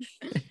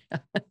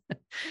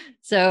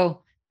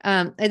 So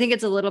I think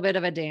it's a little bit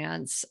of a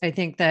dance. I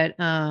think that,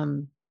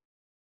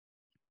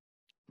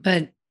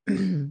 but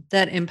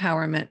that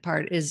empowerment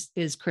part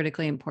is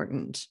critically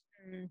important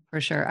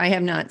for sure. I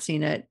have not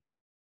seen it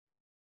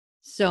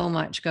so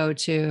much go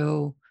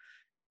to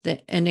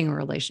the ending of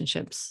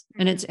relationships.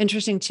 And it's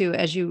interesting too,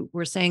 as you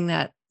were saying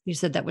that, you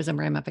said that was a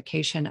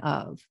ramification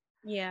of.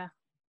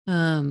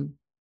 And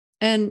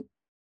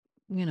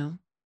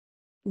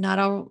not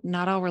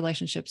all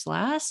relationships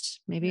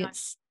last. Maybe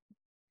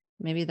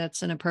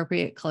that's an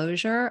appropriate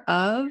closure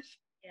of.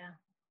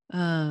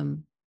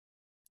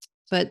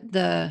 But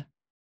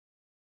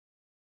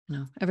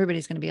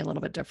everybody's going to be a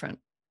little bit different.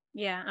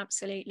 Yeah,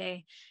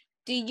 absolutely.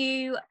 Do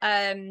you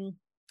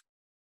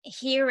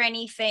hear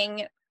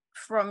anything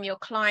from your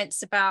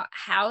clients about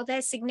how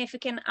their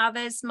significant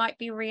others might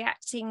be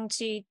reacting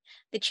to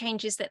the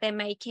changes that they're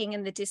making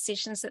and the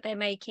decisions that they're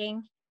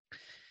making?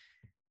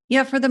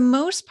 Yeah, for the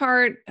most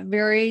part,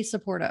 very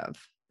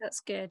supportive.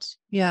 That's good.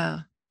 Yeah.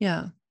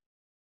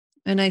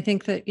 And I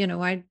think that,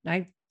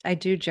 I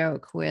do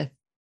joke with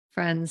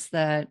friends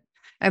that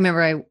I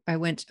remember I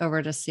went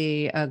over to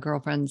see a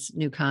girlfriend's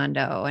new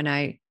condo, and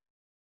I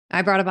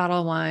brought a bottle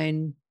of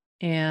wine,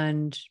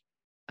 and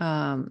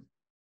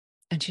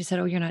she said,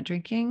 "Oh, you're not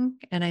drinking?"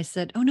 And I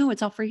said, "Oh no,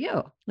 it's all for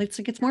you.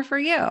 It's more for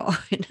you."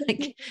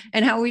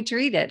 and how we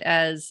treat it,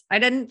 as I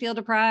didn't feel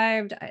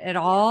deprived at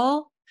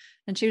all.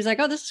 And she was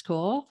like, "Oh, this is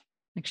cool."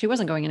 Like, she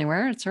wasn't going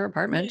anywhere. It's her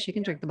apartment. She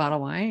can drink the bottle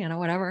of wine,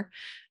 whatever.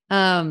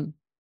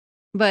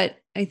 But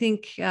I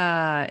think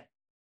it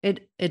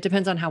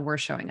depends on how we're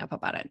showing up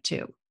about it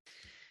too.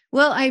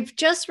 Well, I've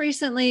just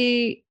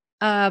recently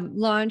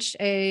launched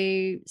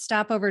a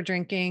stopover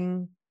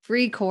drinking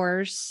free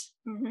course.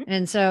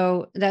 And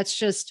so that's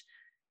just,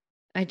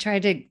 I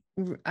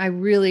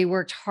really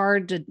worked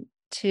hard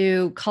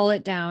to cull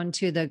it down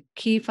to the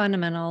key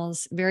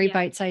fundamentals, very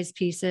bite-sized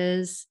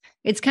pieces.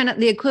 It's kind of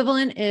the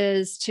equivalent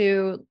is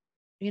to,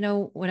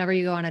 whenever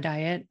you go on a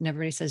diet and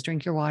everybody says,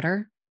 drink your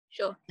water.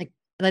 Sure. Like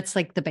that's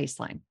like the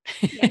baseline,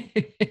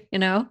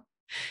 Yeah.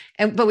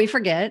 but we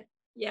forget.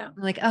 Yeah.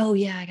 I'm like, oh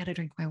yeah, I got to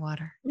drink my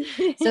water.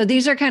 So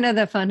these are kind of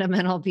the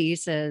fundamental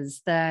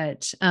pieces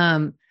that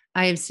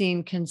I have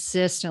seen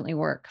consistently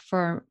work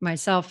for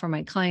myself, for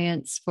my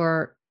clients,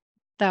 for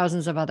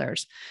thousands of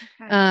others.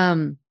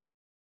 Okay.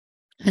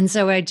 And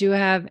so I do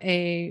have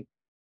a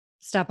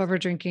stop over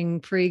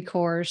drinking free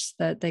course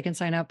that they can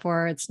sign up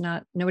for.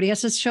 Nobody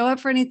has to show up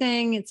for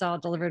anything. It's all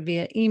delivered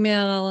via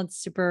email.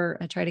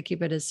 I try to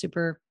keep it as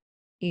super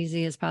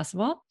easy as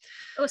possible.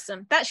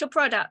 Awesome. That's your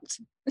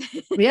product.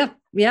 Yeah.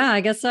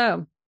 I guess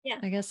so. Yeah.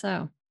 I guess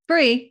so.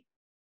 Free.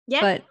 Yeah.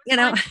 But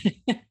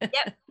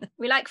Yep.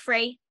 We like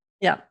free.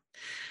 Yeah.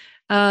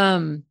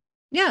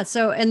 Yeah.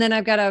 So, and then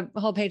I've got a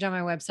whole page on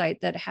my website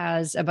that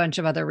has a bunch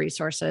of other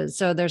resources.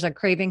 So there's a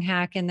craving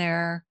hack in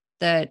there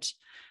that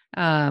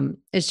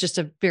is just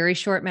a very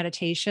short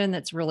meditation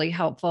that's really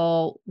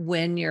helpful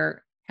when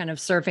you're kind of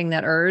surfing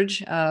that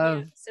urge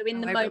of, so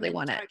in the I moment, really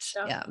want it.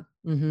 Stuff. Yeah.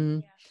 Mm-hmm.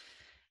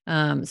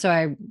 Yeah. So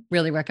I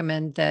really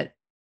recommend that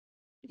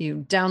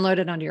you download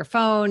it onto your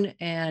phone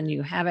and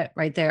you have it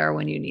right there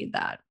when you need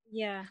that.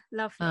 Yeah.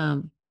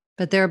 Lovely.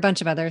 But there are a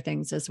bunch of other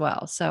things as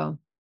well. So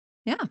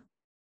yeah.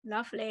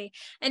 Lovely.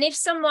 And if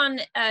someone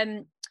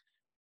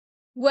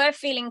were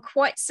feeling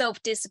quite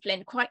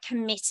self-disciplined, quite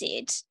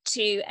committed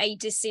to a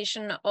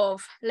decision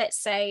of, let's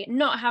say,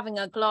 not having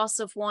a glass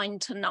of wine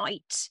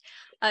tonight,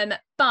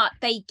 but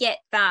they get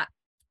that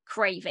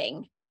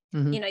craving,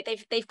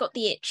 they've got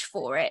the itch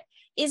for it.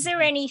 Is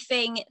there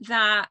anything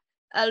that,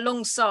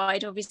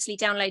 alongside obviously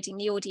downloading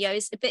the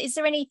audios, but is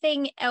there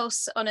anything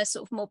else on a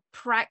sort of more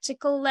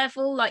practical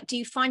level? Like, do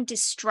you find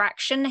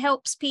distraction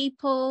helps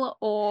people,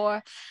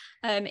 or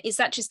is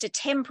that just a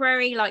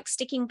temporary, like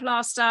sticking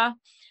plaster?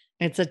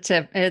 It's a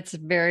tip. It's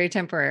very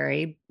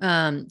temporary.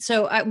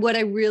 What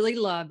I really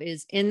love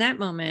is in that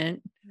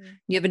moment,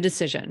 you have a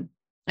decision.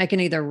 I can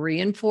either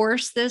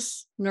reinforce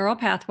this neural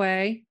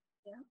pathway,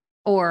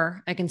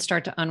 or I can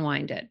start to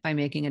unwind it by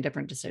making a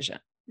different decision.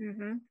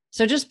 Mm-hmm.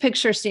 So just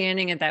picture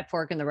standing at that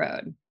fork in the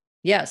road.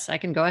 Yes, I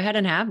can go ahead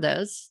and have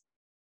this.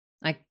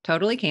 I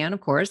totally can.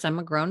 Of course, I'm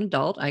a grown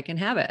adult. I can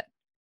have it.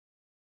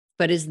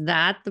 But is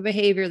that the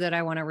behavior that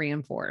I want to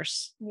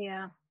reinforce?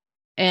 Yeah.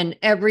 And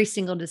every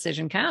single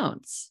decision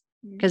counts,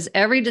 because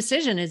every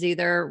decision is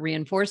either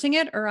reinforcing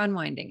it or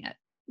unwinding it.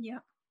 Yeah.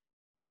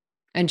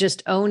 And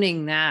just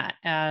owning that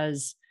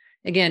as,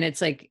 again,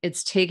 it's like,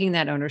 it's taking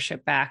that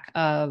ownership back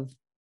of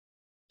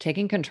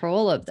taking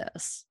control of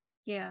this.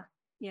 Yeah.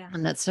 Yeah.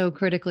 And that's so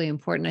critically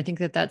important. I think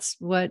that that's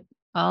what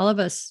all of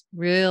us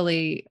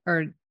really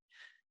are.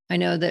 I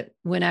know that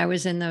when I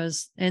was in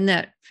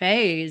that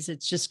phase,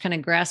 it's just kind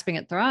of grasping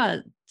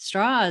at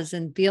straws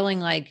and feeling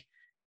like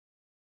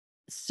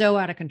so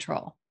out of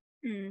control.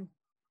 And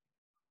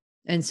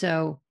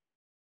so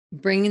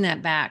bringing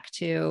that back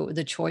to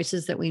the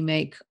choices that we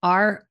make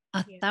are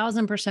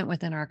 1,000%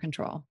 within our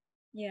control.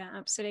 Yeah,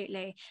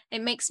 absolutely.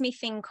 It makes me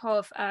think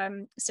of,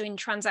 so in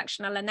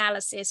transactional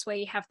analysis, where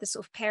you have the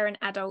sort of parent,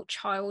 adult,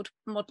 child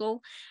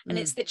model, and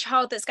it's the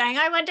child that's going,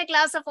 I want a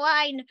glass of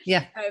wine.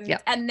 Yeah.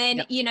 And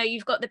then,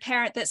 you've got the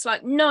parent that's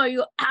like, no,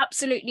 you're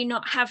absolutely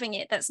not having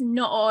it. That's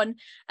not on.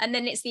 And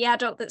then it's the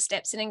adult that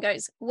steps in and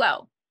goes,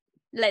 well,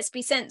 let's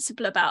be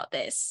sensible about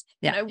this.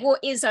 Yeah.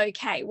 What is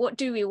okay? What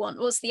do we want?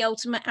 What's the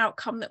ultimate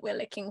outcome that we're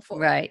looking for?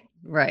 Right.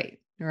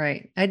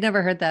 I'd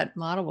never heard that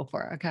model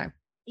before. Okay.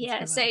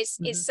 Yeah, so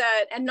it's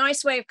a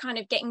nice way of kind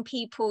of getting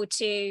people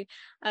to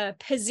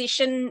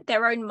position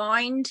their own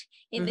mind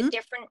in the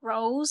different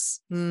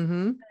roles,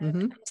 and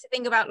to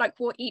think about like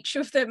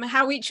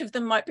how each of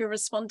them might be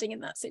responding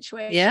in that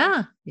situation.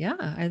 Yeah,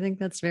 I think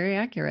that's very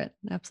accurate.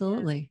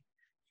 Absolutely.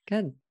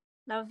 Good.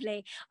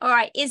 Lovely. All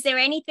right, is there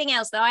anything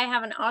else that I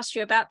haven't asked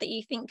you about that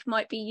you think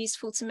might be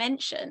useful to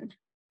mention?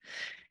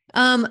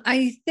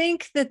 I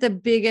think that the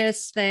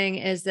biggest thing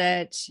is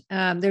that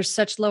there's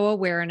such low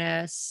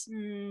awareness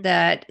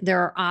that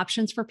there are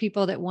options for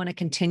people that want to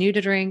continue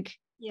to drink,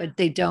 but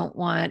they don't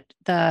want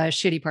the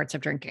shitty parts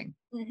of drinking,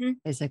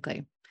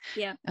 basically.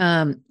 Yeah.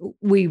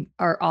 We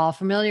are all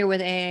familiar with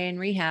AA and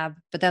rehab,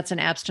 but that's an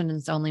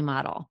abstinence only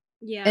model.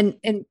 Yeah.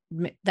 And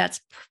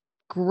that's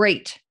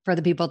great for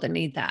the people that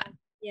need that.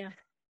 Yeah.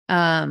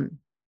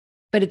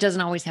 But it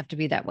doesn't always have to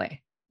be that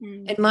way.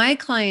 And my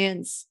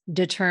clients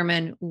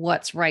determine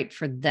what's right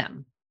for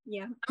them.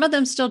 Yeah. Some of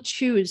them still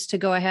choose to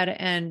go ahead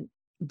and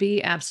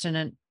be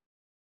abstinent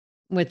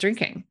with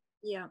drinking.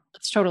 Yeah.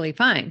 That's totally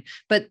fine.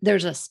 But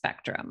there's a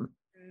spectrum.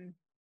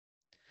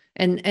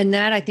 And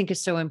that I think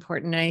is so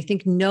important. And I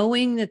think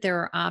knowing that there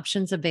are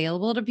options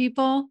available to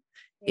people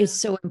is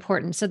so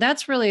important. So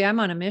that's really, I'm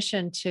on a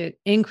mission to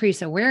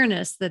increase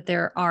awareness that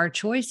there are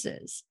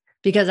choices,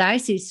 because I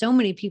see so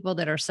many people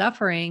that are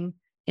suffering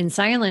in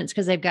silence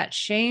because they've got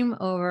shame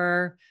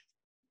over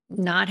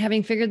not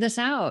having figured this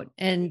out,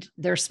 and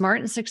they're smart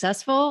and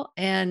successful.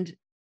 And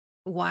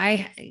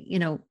why,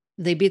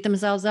 they beat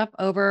themselves up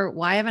over,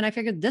 why haven't I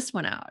figured this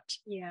one out?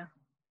 Yeah.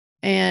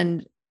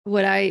 And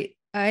what I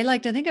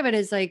like to think of it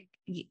is like,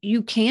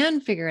 you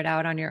can figure it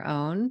out on your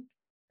own,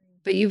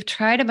 but you've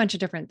tried a bunch of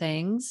different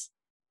things.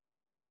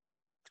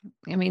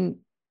 I mean,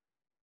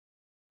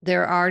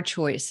 there are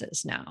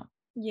choices now.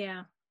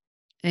 Yeah.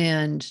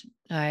 And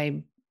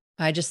I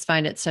just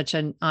find it such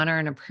an honor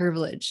and a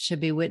privilege to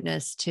be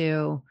witness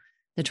to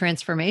the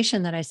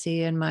transformation that I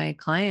see in my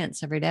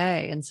clients every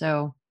day. And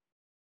so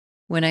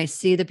when I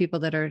see the people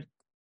that are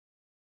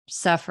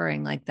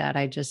suffering like that,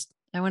 I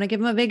want to give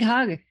them a big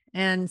hug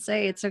and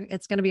say, it's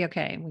going to be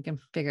okay. We can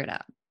figure it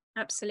out.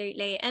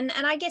 Absolutely. And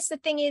I guess the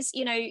thing is,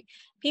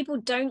 people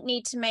don't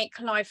need to make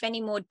life any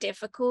more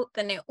difficult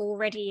than it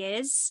already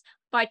is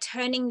by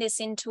turning this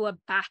into a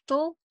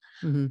battle.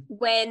 Mm-hmm.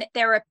 When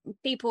there are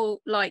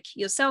people like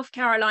yourself,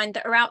 Caroline,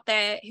 that are out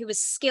there who are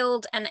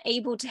skilled and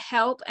able to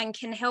help and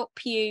can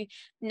help you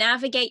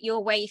navigate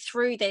your way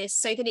through this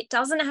so that it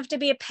doesn't have to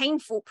be a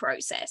painful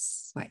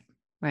process.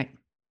 Right.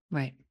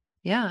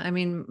 Yeah. I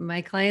mean,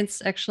 my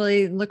clients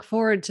actually look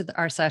forward to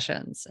our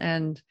sessions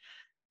and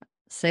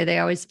say they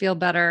always feel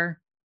better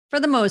for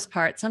the most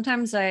part.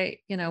 Sometimes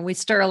we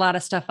stir a lot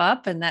of stuff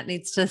up and that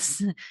needs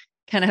to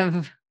kind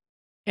of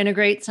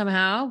integrate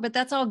somehow, but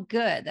that's all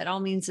good. That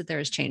all means that there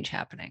is change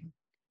happening.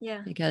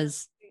 Yeah.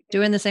 Because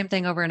doing the same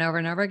thing over and over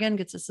and over again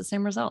gets us the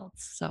same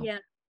results. So yeah,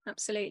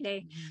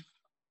 absolutely.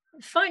 Mm-hmm.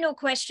 Final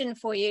question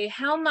for you.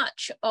 How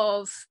much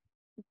of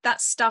that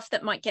stuff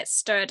that might get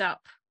stirred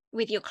up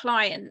with your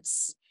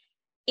clients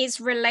is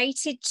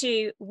related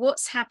to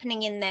what's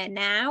happening in there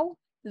now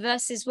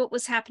versus what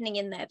was happening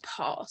in their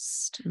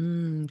past?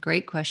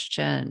 Great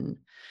question.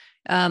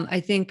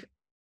 I think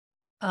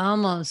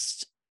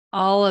almost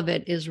all of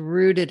it is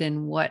rooted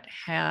in what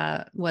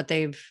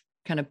they've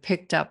kind of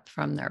picked up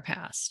from their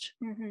past.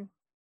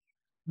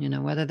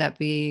 Mm-hmm. Whether that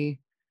be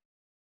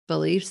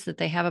beliefs that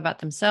they have about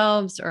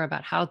themselves or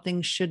about how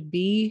things should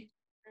be.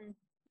 Mm-hmm.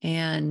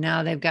 And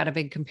now they've got a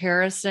big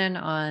comparison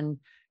on,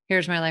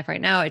 here's my life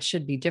right now. It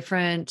should be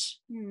different.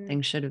 Mm-hmm.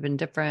 Things should have been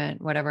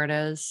different, whatever it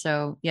is.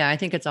 So yeah, I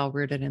think it's all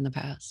rooted in the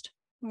past.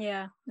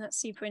 Yeah, that's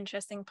super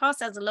interesting.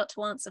 Past has a lot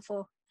to answer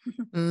for.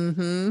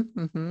 Mm-hmm.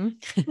 Mm-hmm.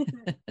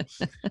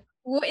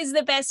 What is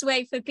the best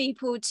way for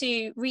people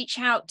to reach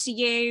out to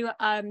you,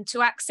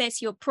 to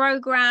access your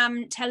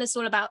program? Tell us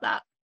all about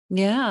that.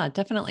 Yeah,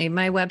 definitely.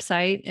 My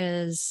website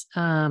is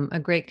a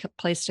great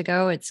place to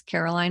go. It's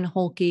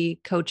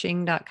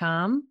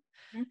carolineholkecoaching.com.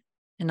 Mm-hmm.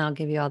 And I'll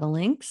give you all the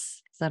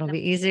links because that'll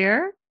be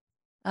easier.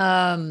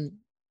 And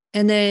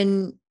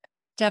then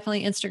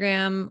definitely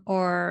Instagram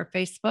or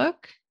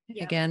Facebook.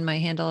 Yeah. Again, my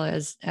handle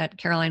is at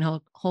Caroline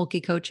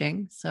Holke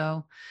Coaching.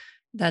 So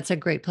that's a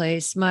great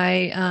place.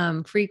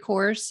 My free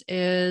course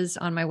is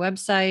on my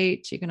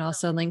website. You can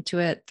also link to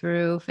it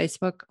through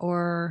Facebook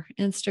or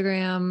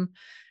Instagram.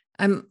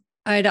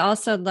 I'd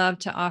also love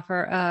to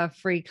offer a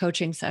free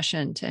coaching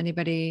session to any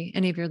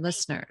of your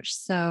listeners.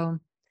 So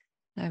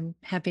I'm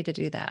happy to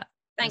do that.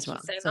 Thank you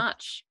so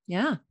much.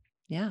 Yeah.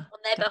 On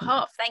their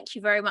behalf, thank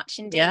you very much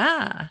indeed.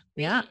 Yeah.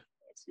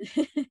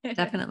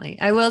 Definitely.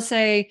 I will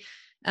say,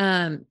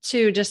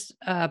 too, just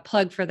a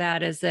plug for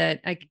that is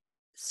that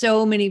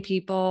so many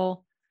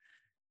people,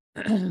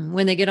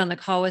 when they get on the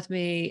call with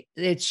me,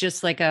 it's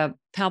just like a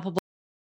palpable